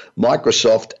cash,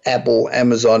 Microsoft, Apple,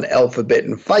 Amazon, Alphabet,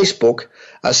 and Facebook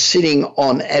are sitting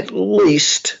on at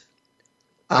least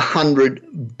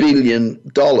 $100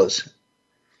 billion.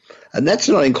 And that's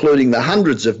not including the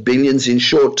hundreds of billions in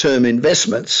short-term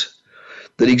investments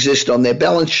that exist on their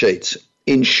balance sheets.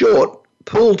 In short,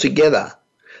 pulled together,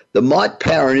 the might,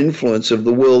 power, and influence of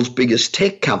the world's biggest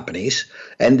tech companies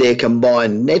and their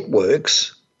combined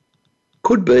networks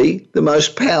could be the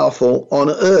most powerful on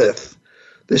Earth.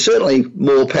 They're certainly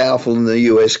more powerful than the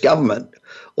US government.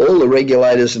 All the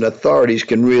regulators and authorities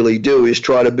can really do is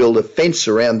try to build a fence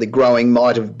around the growing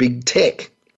might of big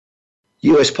tech.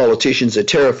 US politicians are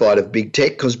terrified of big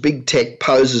tech because big tech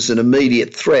poses an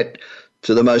immediate threat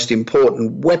to the most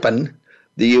important weapon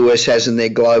the US has in their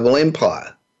global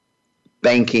empire,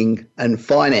 banking and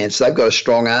finance. They've got a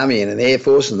strong army and an air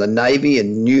force and the navy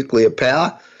and nuclear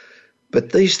power,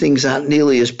 but these things aren't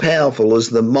nearly as powerful as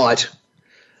the might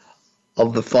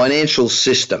of the financial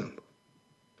system.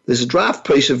 There's a draft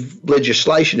piece of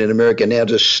legislation in America now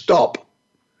to stop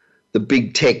the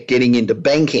big tech getting into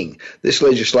banking. This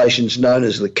legislation is known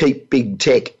as the Keep Big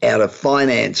Tech Out of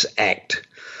Finance Act.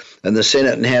 And the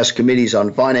Senate and House Committees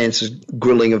on Finance's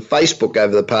grilling of Facebook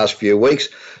over the past few weeks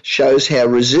shows how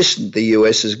resistant the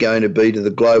US is going to be to the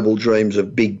global dreams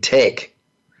of big tech.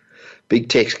 Big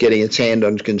tech's getting its hand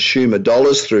on consumer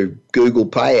dollars through Google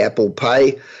Pay, Apple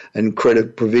Pay, and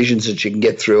credit provisions that you can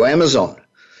get through Amazon.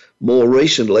 More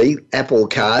recently, Apple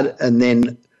Card, and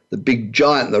then the big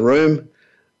giant in the room,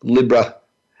 Libra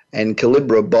and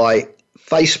Calibra by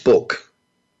Facebook.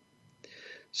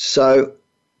 So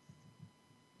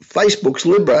Facebook's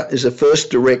Libra is the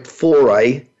first direct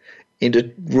foray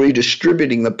into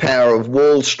redistributing the power of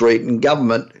Wall Street and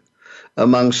government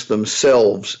amongst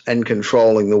themselves and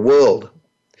controlling the world.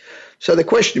 So the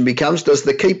question becomes, does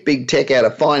the Keep Big Tech Out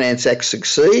of Finance Act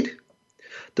succeed?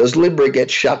 Does Libra get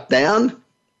shut down?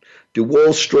 Do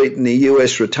Wall Street and the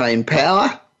US retain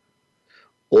power?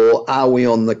 Or are we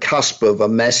on the cusp of a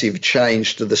massive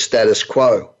change to the status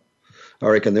quo? I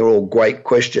reckon they're all great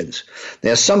questions.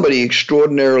 Now, somebody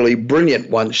extraordinarily brilliant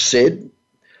once said,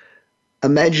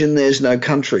 imagine there's no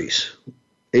countries.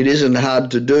 It isn't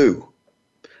hard to do.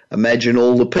 Imagine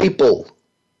all the people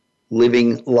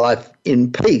living life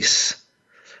in peace.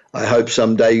 I hope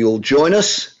someday you'll join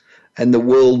us and the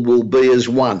world will be as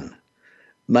one.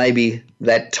 Maybe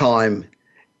that time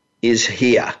is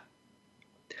here.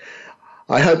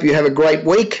 I hope you have a great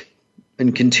week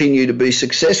and continue to be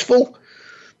successful,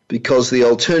 because the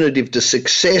alternative to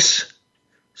success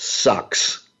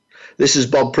sucks. This is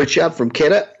Bob Pritchard from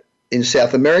Kedah in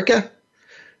South America,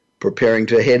 preparing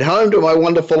to head home to my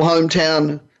wonderful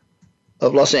hometown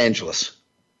of Los Angeles.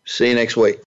 See you next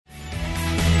week.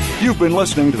 You've been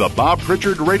listening to the Bob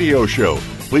Pritchard Radio Show.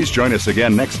 Please join us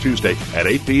again next Tuesday at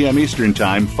 8 p.m. Eastern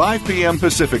Time, 5 p.m.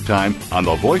 Pacific Time on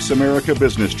the Voice America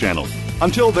Business Channel.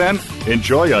 Until then,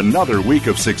 enjoy another week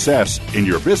of success in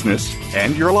your business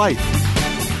and your life.